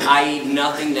I eat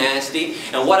nothing nasty.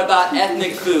 And what about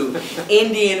ethnic food,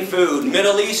 Indian food,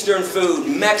 Middle Eastern food,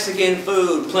 Mexican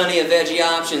food? Plenty of veggie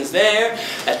options there.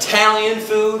 Italian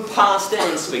food, pasta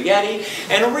and spaghetti.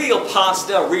 And real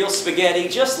pasta, real spaghetti,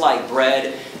 just like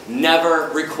bread, never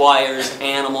requires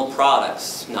animal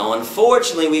products. Now,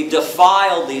 unfortunately, we've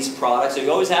defiled these products, so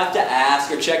you always have to ask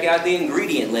or check out the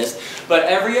ingredient list. But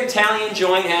every Italian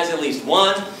joint has at least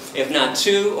 1, if not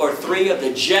 2 or 3 of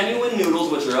the genuine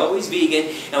noodles, which are always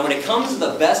vegan. And when it comes to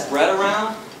the best bread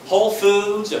around, Whole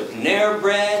Foods or Panera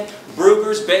Bread,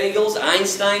 Bruegger's Bagels,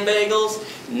 Einstein Bagels,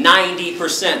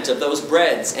 90% of those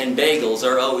breads and bagels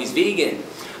are always vegan.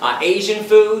 Asian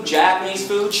food, Japanese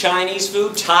food, Chinese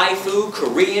food, Thai food,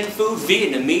 Korean food,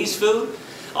 Vietnamese food.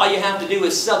 All you have to do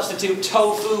is substitute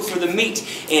tofu for the meat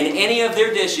in any of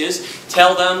their dishes.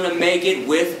 Tell them to make it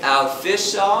without fish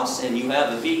sauce, and you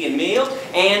have a vegan meal.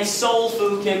 And soul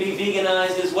food can be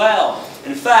veganized as well.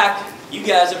 In fact, you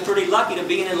guys are pretty lucky to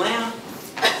be in Atlanta.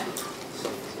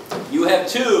 You have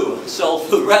 2 soul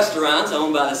food restaurants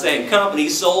owned by the same company,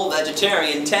 Soul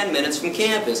Vegetarian, 10 minutes from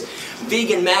campus.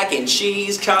 Vegan mac and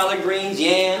cheese, collard greens,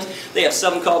 yams. They have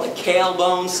something called a kale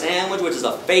bone sandwich, which is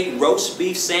a fake roast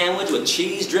beef sandwich with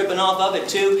cheese dripping off of it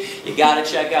too. You gotta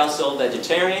check out Soul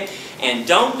Vegetarian. And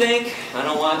don't think I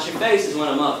don't watch your faces when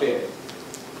I'm up here.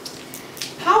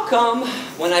 How come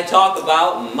when I talk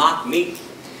about mock meat,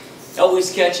 I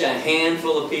always catch a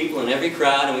handful of people in every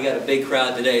crowd, and we got a big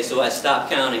crowd today, so I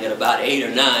stopped counting at about 8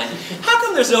 or 9. How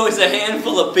come there's always a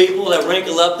handful of people that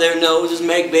wrinkle up their noses,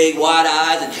 make big wide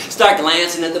eyes, and start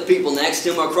glancing at the people next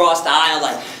to them across the aisle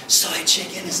like, soy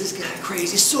chicken, is this guy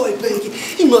crazy? Soy bacon,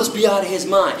 he must be out of his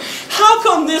mind. How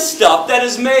come this stuff that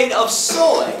is made of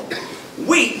soy,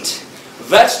 wheat,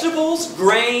 vegetables,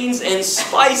 grains, and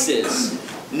spices,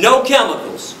 no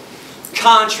chemicals,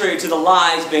 contrary to the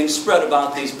lies being spread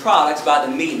about these products by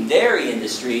the meat and dairy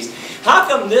industries, how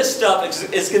come this stuff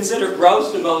is considered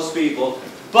gross to most people,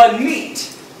 but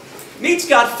meat's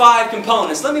got 5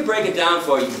 components. Let me break it down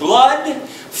for you. Blood,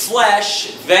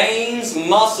 flesh, veins,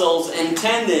 muscles, and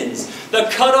tendons. The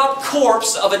cut-up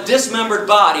corpse of a dismembered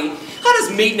body. How does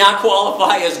meat not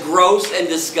qualify as gross and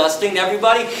disgusting to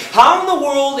everybody? How in the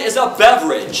world is a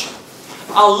beverage,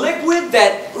 a liquid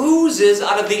that oozes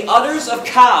out of the udders of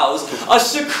cows, a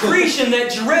secretion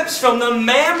that drips from the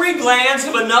mammary glands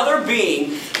of another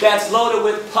being, that's loaded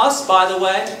with pus, by the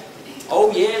way? Oh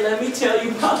yeah, let me tell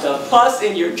you about the pus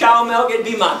in your cow milk. It'd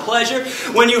be my pleasure.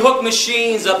 When you hook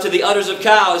machines up to the udders of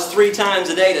cows 3 times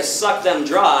a day to suck them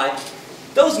dry,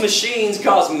 those machines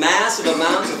cause massive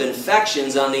amounts of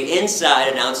infections on the inside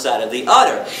and outside of the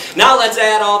udder. Now let's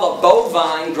add all the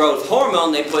bovine growth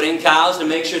hormone they put in cows to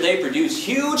make sure they produce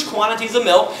huge quantities of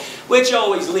milk, which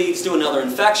always leads to another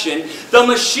infection. The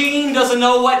machine doesn't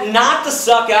know what not to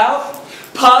suck out.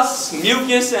 Pus,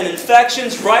 mucus, and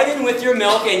infections right in with your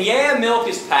milk, and yeah, milk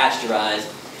is pasteurized.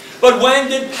 But when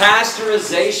did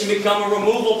pasteurization become a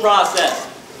removal process?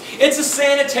 It's a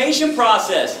sanitation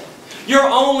process. You're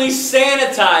only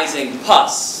sanitizing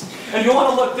pus. And you want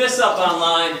to look this up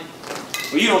online,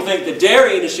 well, you don't think the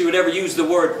dairy industry would ever use the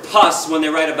word pus when they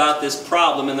write about this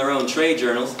problem in their own trade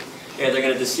journals. Yeah, they're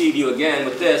going to deceive you again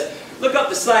with this. Look up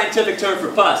the scientific term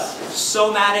for pus,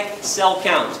 somatic cell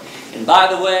count. And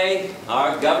by the way,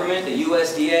 our government, the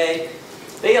USDA,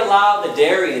 they allow the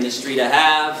dairy industry to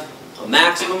have a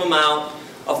maximum amount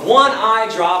of 1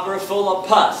 eyedropper full of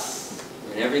pus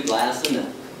in every glass of milk.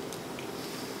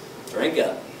 Drink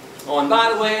up. Oh, and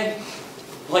by the way,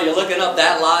 while you're looking up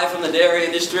that lie from the dairy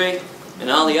industry and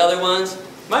all the other ones,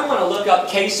 you might want to look up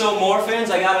casomorphins.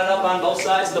 I got it up on both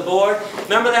sides of the board.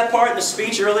 Remember that part in the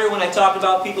speech earlier when I talked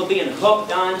about people being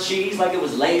hooked on cheese like it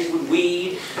was laced with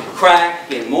weed, crack,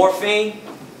 and morphine?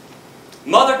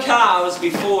 Mother cows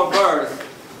before birth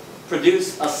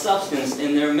produce a substance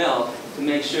in their milk to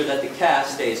make sure that the calf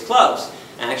stays close.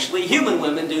 Actually, human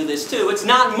women do this too. It's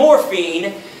not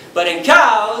morphine, but in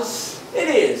cows, it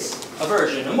is a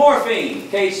version of morphine.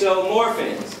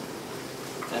 Casomorphins.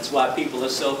 That's why people are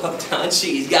so hooked on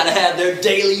cheese. Got to have their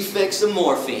daily fix of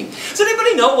morphine. Does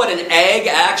anybody know what an egg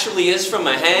actually is from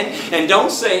a hen? And don't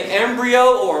say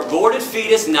embryo or aborted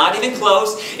fetus, not even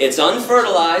close. It's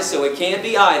unfertilized, so it can't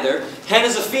be either. Hen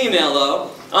is a female,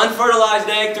 though. Unfertilized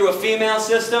egg through a female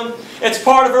system. It's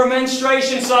part of her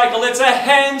menstruation cycle. It's a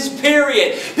hen's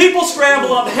period. People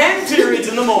scramble up hen periods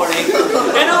in the morning,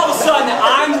 and all of a sudden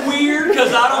I'm weird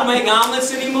because I don't make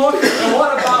omelets anymore. And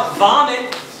what about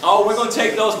vomit? Oh, we're going to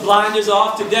take those blinders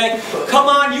off today. Come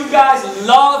on, you guys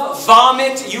love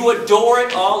vomit. You adore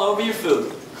it all over your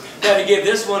food. Better give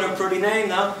this one a pretty name,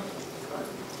 though.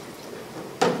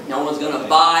 No one's going to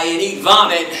buy and eat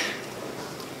vomit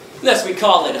unless we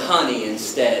call it honey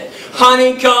instead.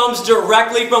 Honey comes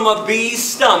directly from a bee's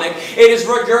stomach. It is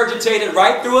regurgitated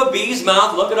right through a bee's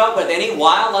mouth. Look it up with any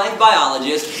wildlife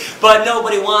biologist. But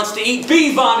nobody wants to eat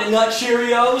bee vomit nut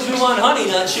Cheerios. We want honey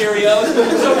nut Cheerios.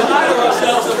 So we hire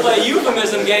ourselves to play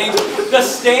euphemism games. The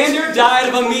standard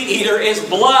diet of a meat eater is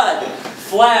blood,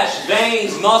 flesh,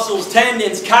 veins, muscles,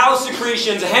 tendons, cow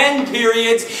secretions, hen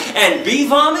periods, and bee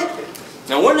vomit.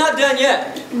 Now, we're not done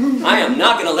yet. I am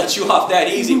not going to let you off that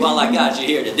easy while I got you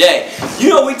here today. You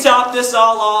know, we top this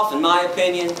all off, in my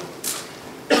opinion,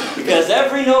 because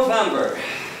every November,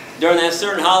 during that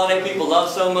certain holiday people love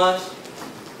so much,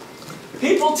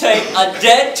 people take a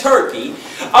dead turkey,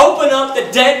 open up the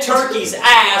dead turkey's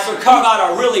ass, or carve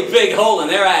out a really big hole in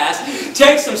their ass,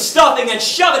 take some stuffing and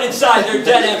shove it inside their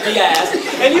dead empty ass,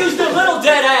 and use their little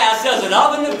dead ass as an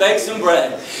oven to bake some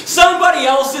bread. Somebody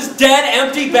else's dead,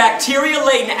 empty,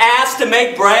 bacteria-laden ass to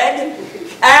make bread?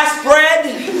 Ass bread?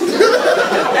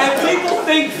 And people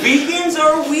think vegans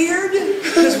are weird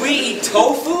because we eat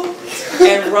tofu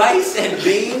and rice and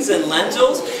beans and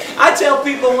lentils. I tell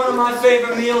people one of my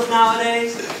favorite meals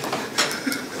nowadays,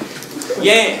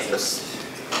 yams.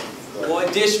 Boy,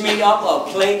 dish me up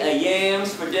a plate of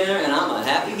yams for dinner and I'm a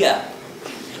happy guy.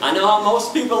 I know how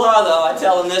most people are though. I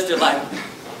tell them this, they're like,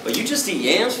 but you just eat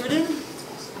yams for dinner?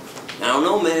 I don't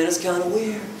know, man, it's kind of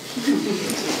weird.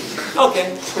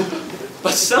 Okay.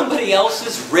 But somebody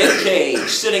else's rib cage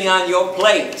sitting on your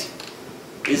plate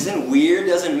isn't weird,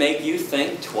 doesn't make you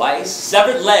think twice.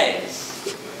 Severed legs,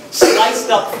 sliced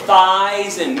up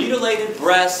thighs, and mutilated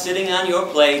breasts sitting on your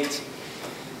plate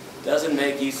doesn't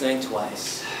make you think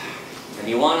twice. And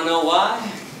you want to know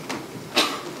why?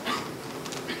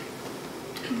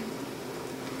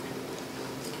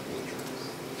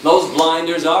 Those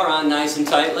blinders are on nice and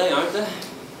tightly, aren't they?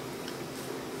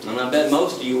 And I bet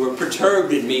most of you were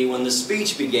perturbed at me when the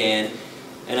speech began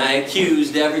and I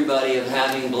accused everybody of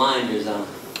having blinders on.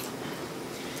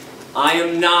 I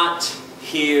am not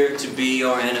here to be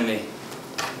your enemy.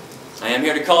 I am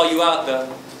here to call you out,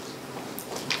 though.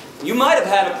 You might have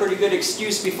had a pretty good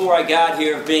excuse before I got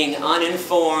here of being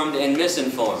uninformed and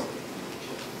misinformed.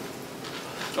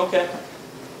 Okay.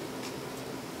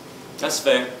 That's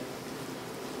fair.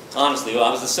 Honestly, well,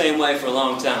 I was the same way for a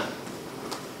long time.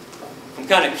 I'm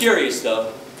kind of curious,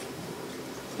 though.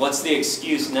 What's the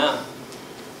excuse now?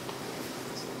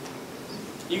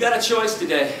 You got a choice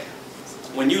today.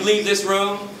 When you leave this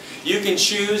room, you can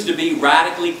choose to be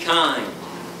radically kind.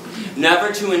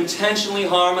 Never to intentionally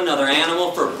harm another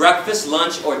animal for breakfast,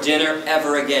 lunch, or dinner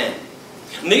ever again.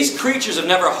 And these creatures have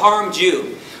never harmed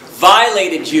you,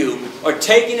 violated you, or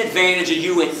taken advantage of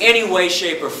you in any way,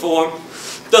 shape, or form.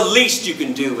 The least you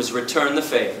can do is return the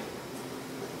favor.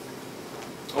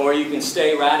 Or you can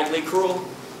stay radically cruel.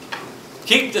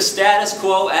 Keep the status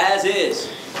quo as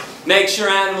is. Make sure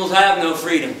animals have no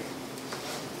freedom.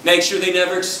 Make sure they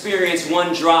never experience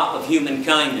one drop of human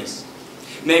kindness.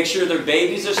 Make sure their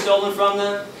babies are stolen from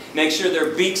them. Make sure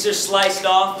their beaks are sliced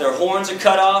off, their horns are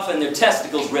cut off, and their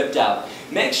testicles ripped out.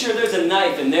 Make sure there's a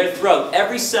knife in their throat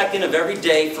every second of every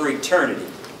day for eternity.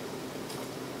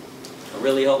 I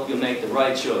really hope you'll make the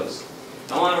right choice.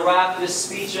 I want to wrap this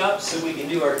speech up so we can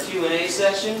do our Q&A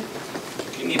session.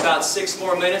 Give me about 6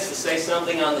 more minutes to say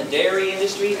something on the dairy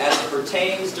industry as it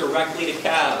pertains directly to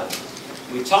cows.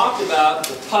 We talked about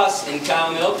the pus in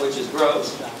cow milk, which is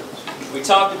gross. We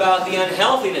talked about the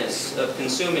unhealthiness of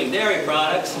consuming dairy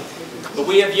products, but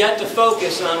we have yet to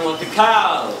focus on what the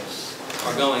cows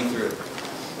are going through.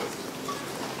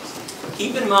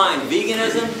 Keep in mind,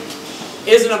 veganism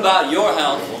isn't about your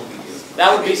health.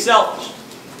 That would be selfish.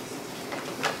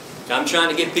 I'm trying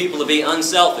to get people to be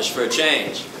unselfish for a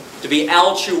change, to be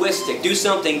altruistic, do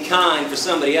something kind for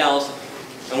somebody else,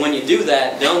 and when you do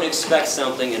that, don't expect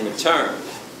something in return.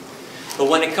 But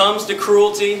when it comes to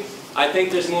cruelty, I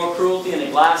think there's more cruelty in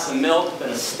a glass of milk than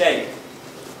a steak.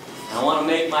 I want to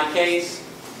make my case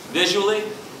visually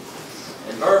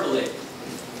and verbally.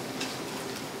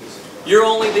 You're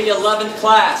only the 11th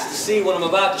class to see what I'm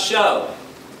about to show,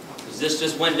 because this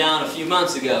just went down a few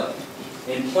months ago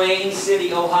in Plain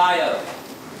City, Ohio,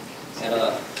 at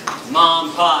a mom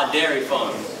and pa dairy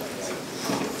farm.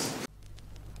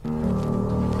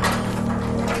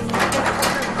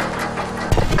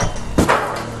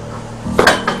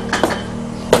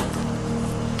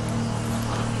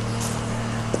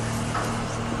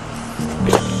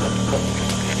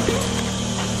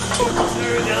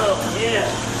 There we go, yeah.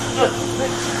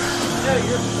 Yeah,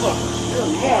 you're fucked. You're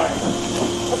mine.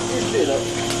 Fuck your shit up.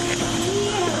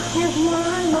 Yeah, here's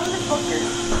mine, motherfucker.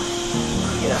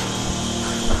 Yeah.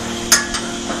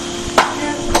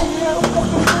 Yeah,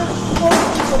 fucking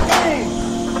thing.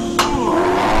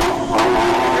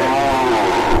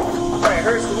 Alright,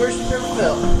 hurts the worst you've ever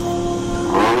felt.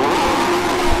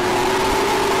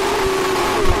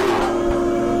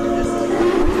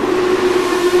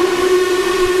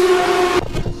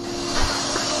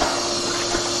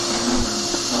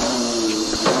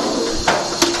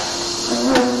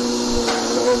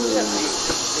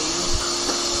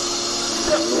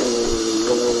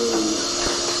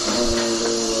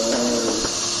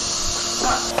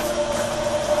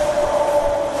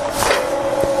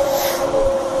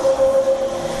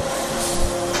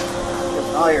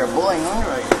 Oh, you're a boy, huh?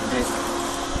 Right.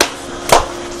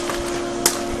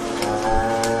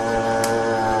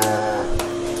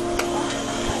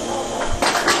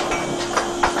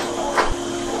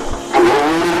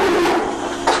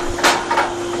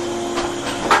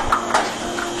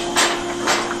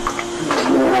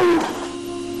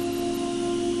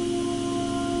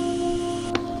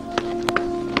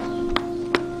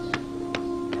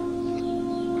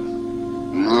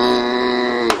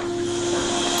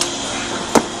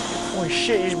 Holy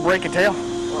shit, you just break a tail?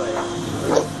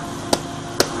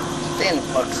 Stand the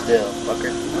fuck still, fucker.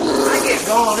 I get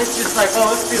going, it's just like, oh,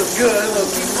 this feels good, we'll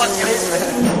keep fucking it.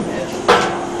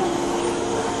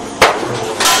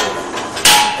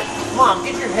 Come on,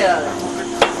 get your head out of there.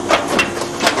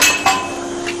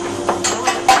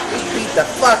 We beat the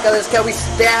fuck out of this cow. We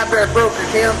stabbed her, broke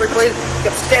her tail,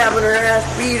 kept stabbing her ass,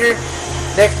 beat her.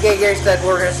 Next day, Gary said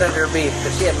we're gonna send her a beef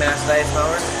because she had mastitis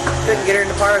power. Couldn't get her in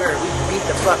the parlor. We beat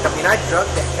the fuck. I mean, I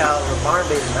drugged that cow with a barn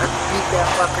baby, and I beat that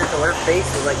fucker till her face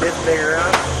was like this big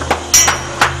around.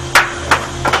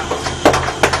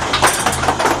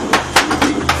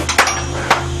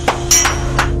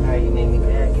 Alright, you made me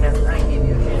mad, Captain. I gave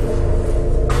you a chance.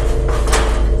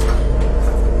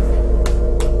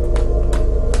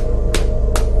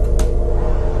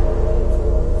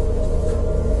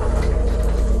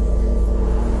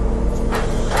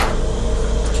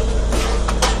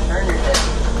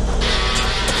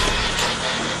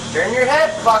 Turn your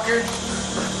head, fucker.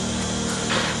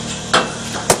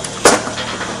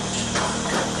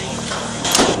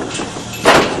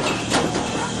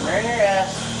 Turn your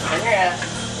ass. Turn your ass.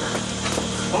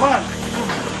 Come on.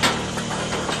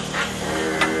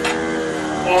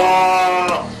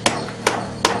 Oh.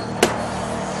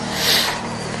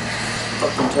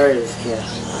 Fucking tired of this cat.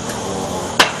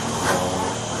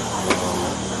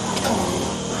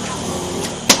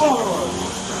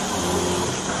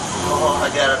 Oh, I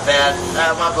got it bad.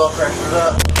 My blood pressure's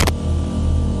up.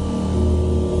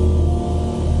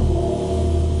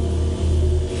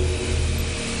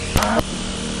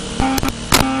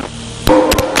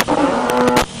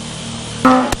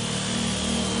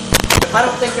 If I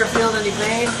don't think they're feeling any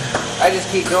pain, I just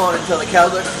keep going until the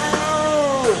cow's like,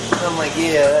 oh. I'm like,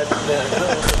 yeah, that's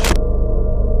better.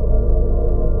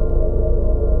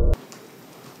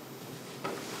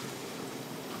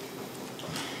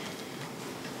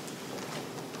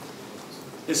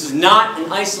 This is not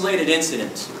an isolated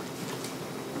incident.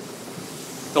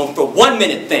 Don't for 1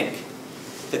 minute think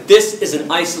that this is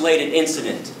an isolated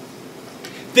incident.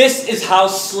 This is how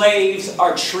slaves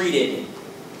are treated.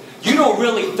 You don't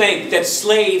really think that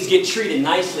slaves get treated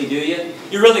nicely, do you?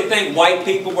 You really think white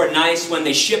people were nice when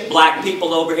they shipped black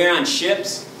people over here on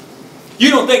ships? You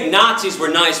don't think Nazis were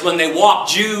nice when they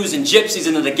walked Jews and gypsies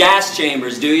into the gas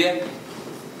chambers, do you?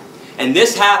 And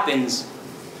this happens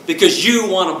because you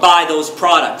want to buy those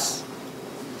products.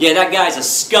 Yeah, that guy's a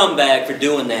scumbag for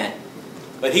doing that.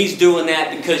 But he's doing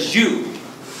that because you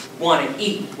want to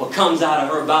eat what comes out of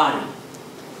her body.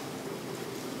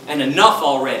 And enough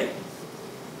already.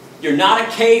 You're not a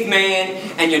caveman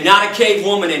and you're not a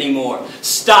cavewoman anymore.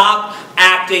 Stop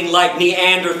acting like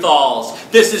Neanderthals.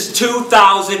 This is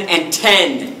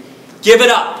 2010. Give it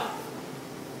up.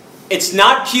 It's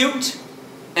not cute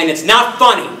and it's not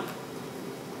funny.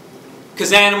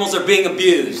 Because animals are being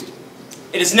abused.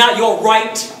 It is not your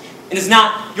right And it's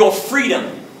not your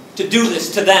freedom to do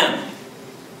this to them.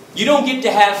 You don't get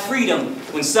to have freedom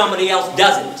when somebody else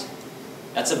doesn't.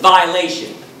 That's a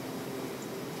violation.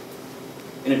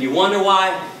 And if you wonder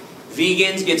why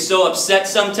vegans get so upset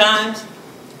sometimes,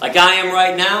 like I am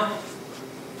right now,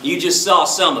 you just saw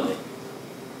some of it.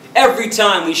 Every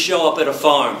time we show up at a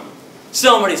farm,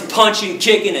 somebody's punching,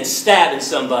 kicking, and stabbing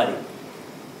somebody.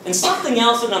 And something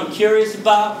else that I'm curious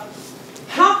about,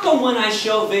 how come when I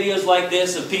show videos like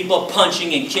this of people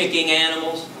punching and kicking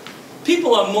animals,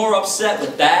 people are more upset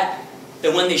with that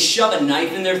than when they shove a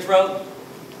knife in their throat?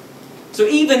 So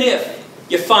even if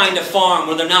you find a farm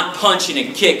where they're not punching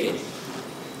and kicking,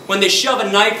 when they shove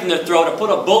a knife in their throat or put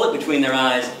a bullet between their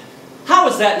eyes, how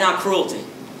is that not cruelty?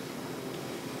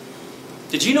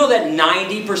 Did you know that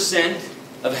 90%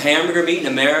 of hamburger meat in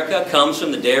America comes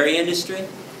from the dairy industry?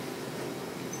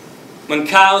 When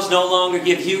cows no longer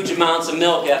give huge amounts of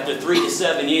milk after 3 to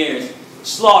 7 years,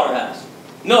 slaughterhouse,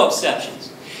 no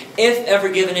exceptions. If ever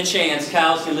given a chance,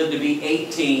 cows can live to be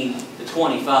 18 to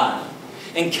 25.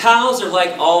 And cows are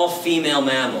like all female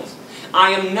mammals.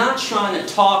 I am not trying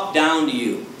to talk down to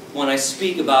you when I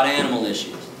speak about animal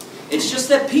issues. It's just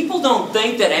that people don't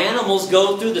think that animals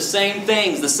go through the same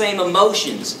things, the same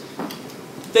emotions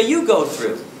that you go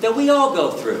through, that we all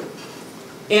go through.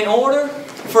 In order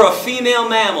for a female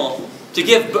mammal to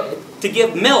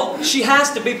give milk, she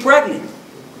has to be pregnant.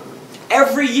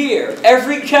 Every year,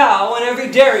 every cow on every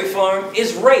dairy farm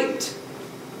is raped.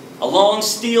 A long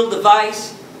steel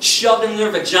device shoved in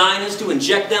their vaginas to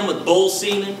inject them with bull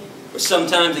semen, or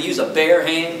sometimes they use a bare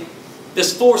hand.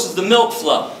 This forces the milk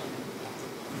flow.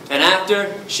 And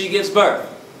after she gives birth,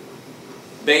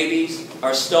 babies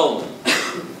are stolen.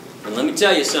 And let me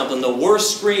tell you something, the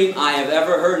worst scream I have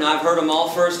ever heard, and I've heard them all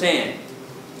firsthand.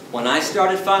 When I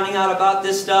started finding out about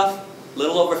this stuff, a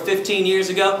little over 15 years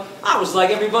ago, I was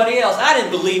like everybody else. I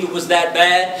didn't believe it was that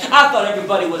bad. I thought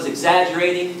everybody was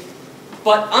exaggerating.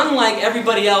 But unlike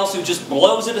everybody else who just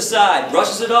blows it aside,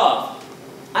 brushes it off,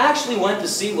 I actually went to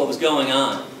see what was going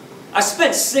on. I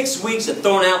spent 6 weeks at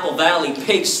Thornapple Valley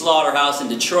Pig Slaughterhouse in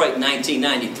Detroit in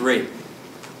 1993.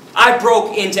 I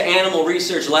broke into animal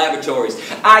research laboratories.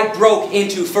 I broke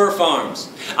into fur farms.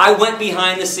 I went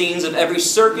behind the scenes of every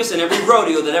circus and every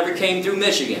rodeo that ever came through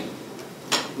Michigan.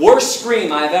 Worst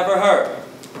scream I've ever heard.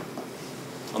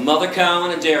 A mother cow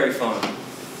on a dairy farm,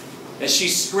 as she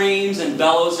screams and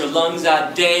bellows her lungs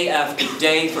out day after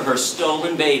day for her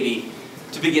stolen baby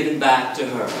to be given back to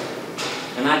her.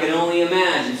 And I can only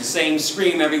imagine the same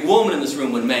scream every woman in this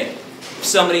room would make if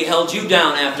somebody held you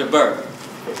down after birth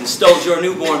and stole your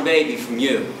newborn baby from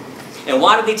you. And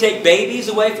why did they take babies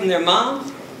away from their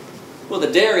moms? Well,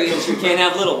 the dairy industry can't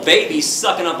have little babies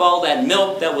sucking up all that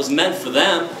milk that was meant for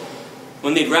them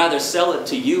when they'd rather sell it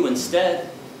to you instead.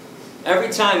 Every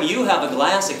time you have a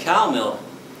glass of cow milk,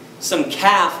 some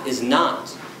calf is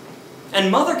not. And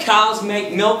mother cows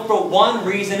make milk for one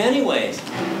reason anyways.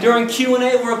 During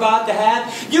Q&A we're about to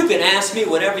have, you can ask me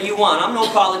whatever you want. I'm no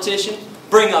politician.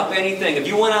 Bring up anything. If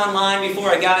you went online before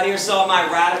I got here, saw my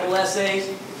radical essays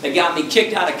that got me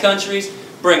kicked out of countries,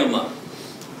 bring them up.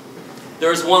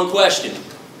 There's one question.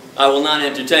 I will not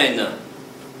entertain them.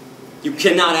 You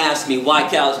cannot ask me why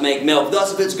cows make milk,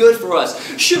 thus if it's good for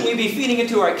us. Shouldn't we be feeding it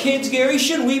to our kids, Gary?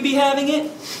 Shouldn't we be having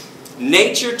it?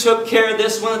 Nature took care of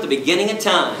this one at the beginning of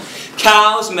time.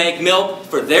 Cows make milk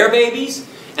for their babies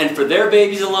and for their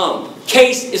babies alone.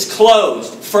 Case is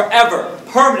closed forever,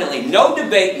 permanently. No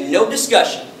debate, no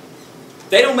discussion.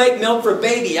 They don't make milk for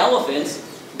baby elephants,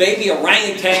 baby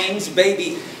orangutans,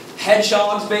 baby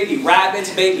hedgehogs, baby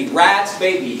rabbits, baby rats,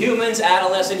 baby humans,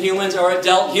 adolescent humans, or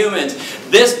adult humans.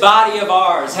 This body of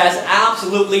ours has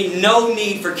absolutely no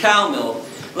need for cow milk,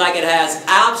 like it has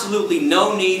absolutely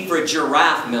no need for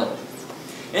giraffe milk.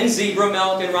 And zebra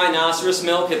milk and rhinoceros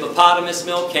milk, hippopotamus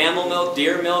milk, camel milk,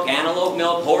 deer milk, antelope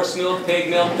milk, horse milk, pig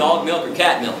milk, dog milk, or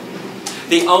cat milk.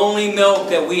 The only milk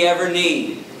that we ever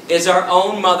need is our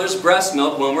own mother's breast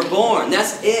milk when we're born.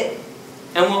 That's it.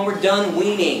 And when we're done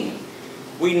weaning,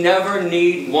 we never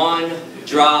need one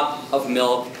drop of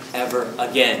milk ever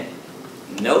again.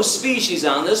 No species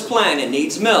on this planet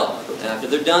needs milk after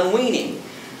they're done weaning.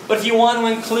 But if you want to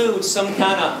include some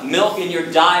kind of milk in your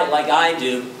diet like I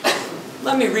do,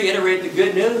 let me reiterate the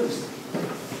good news.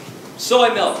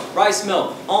 Soy milk, rice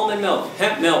milk, almond milk,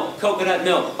 hemp milk, coconut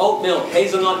milk, oat milk,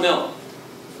 hazelnut milk.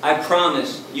 I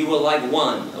promise you will like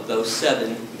one of those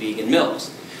 7 vegan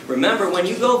milks. Remember, when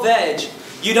you go veg,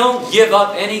 you don't give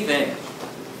up anything.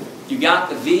 You got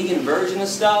the vegan version of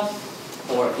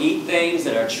stuff, or eat things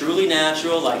that are truly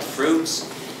natural like fruits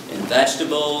and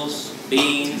vegetables,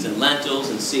 beans and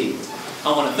lentils and seeds.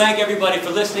 I want to thank everybody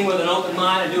for listening with an open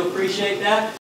mind. I do appreciate that.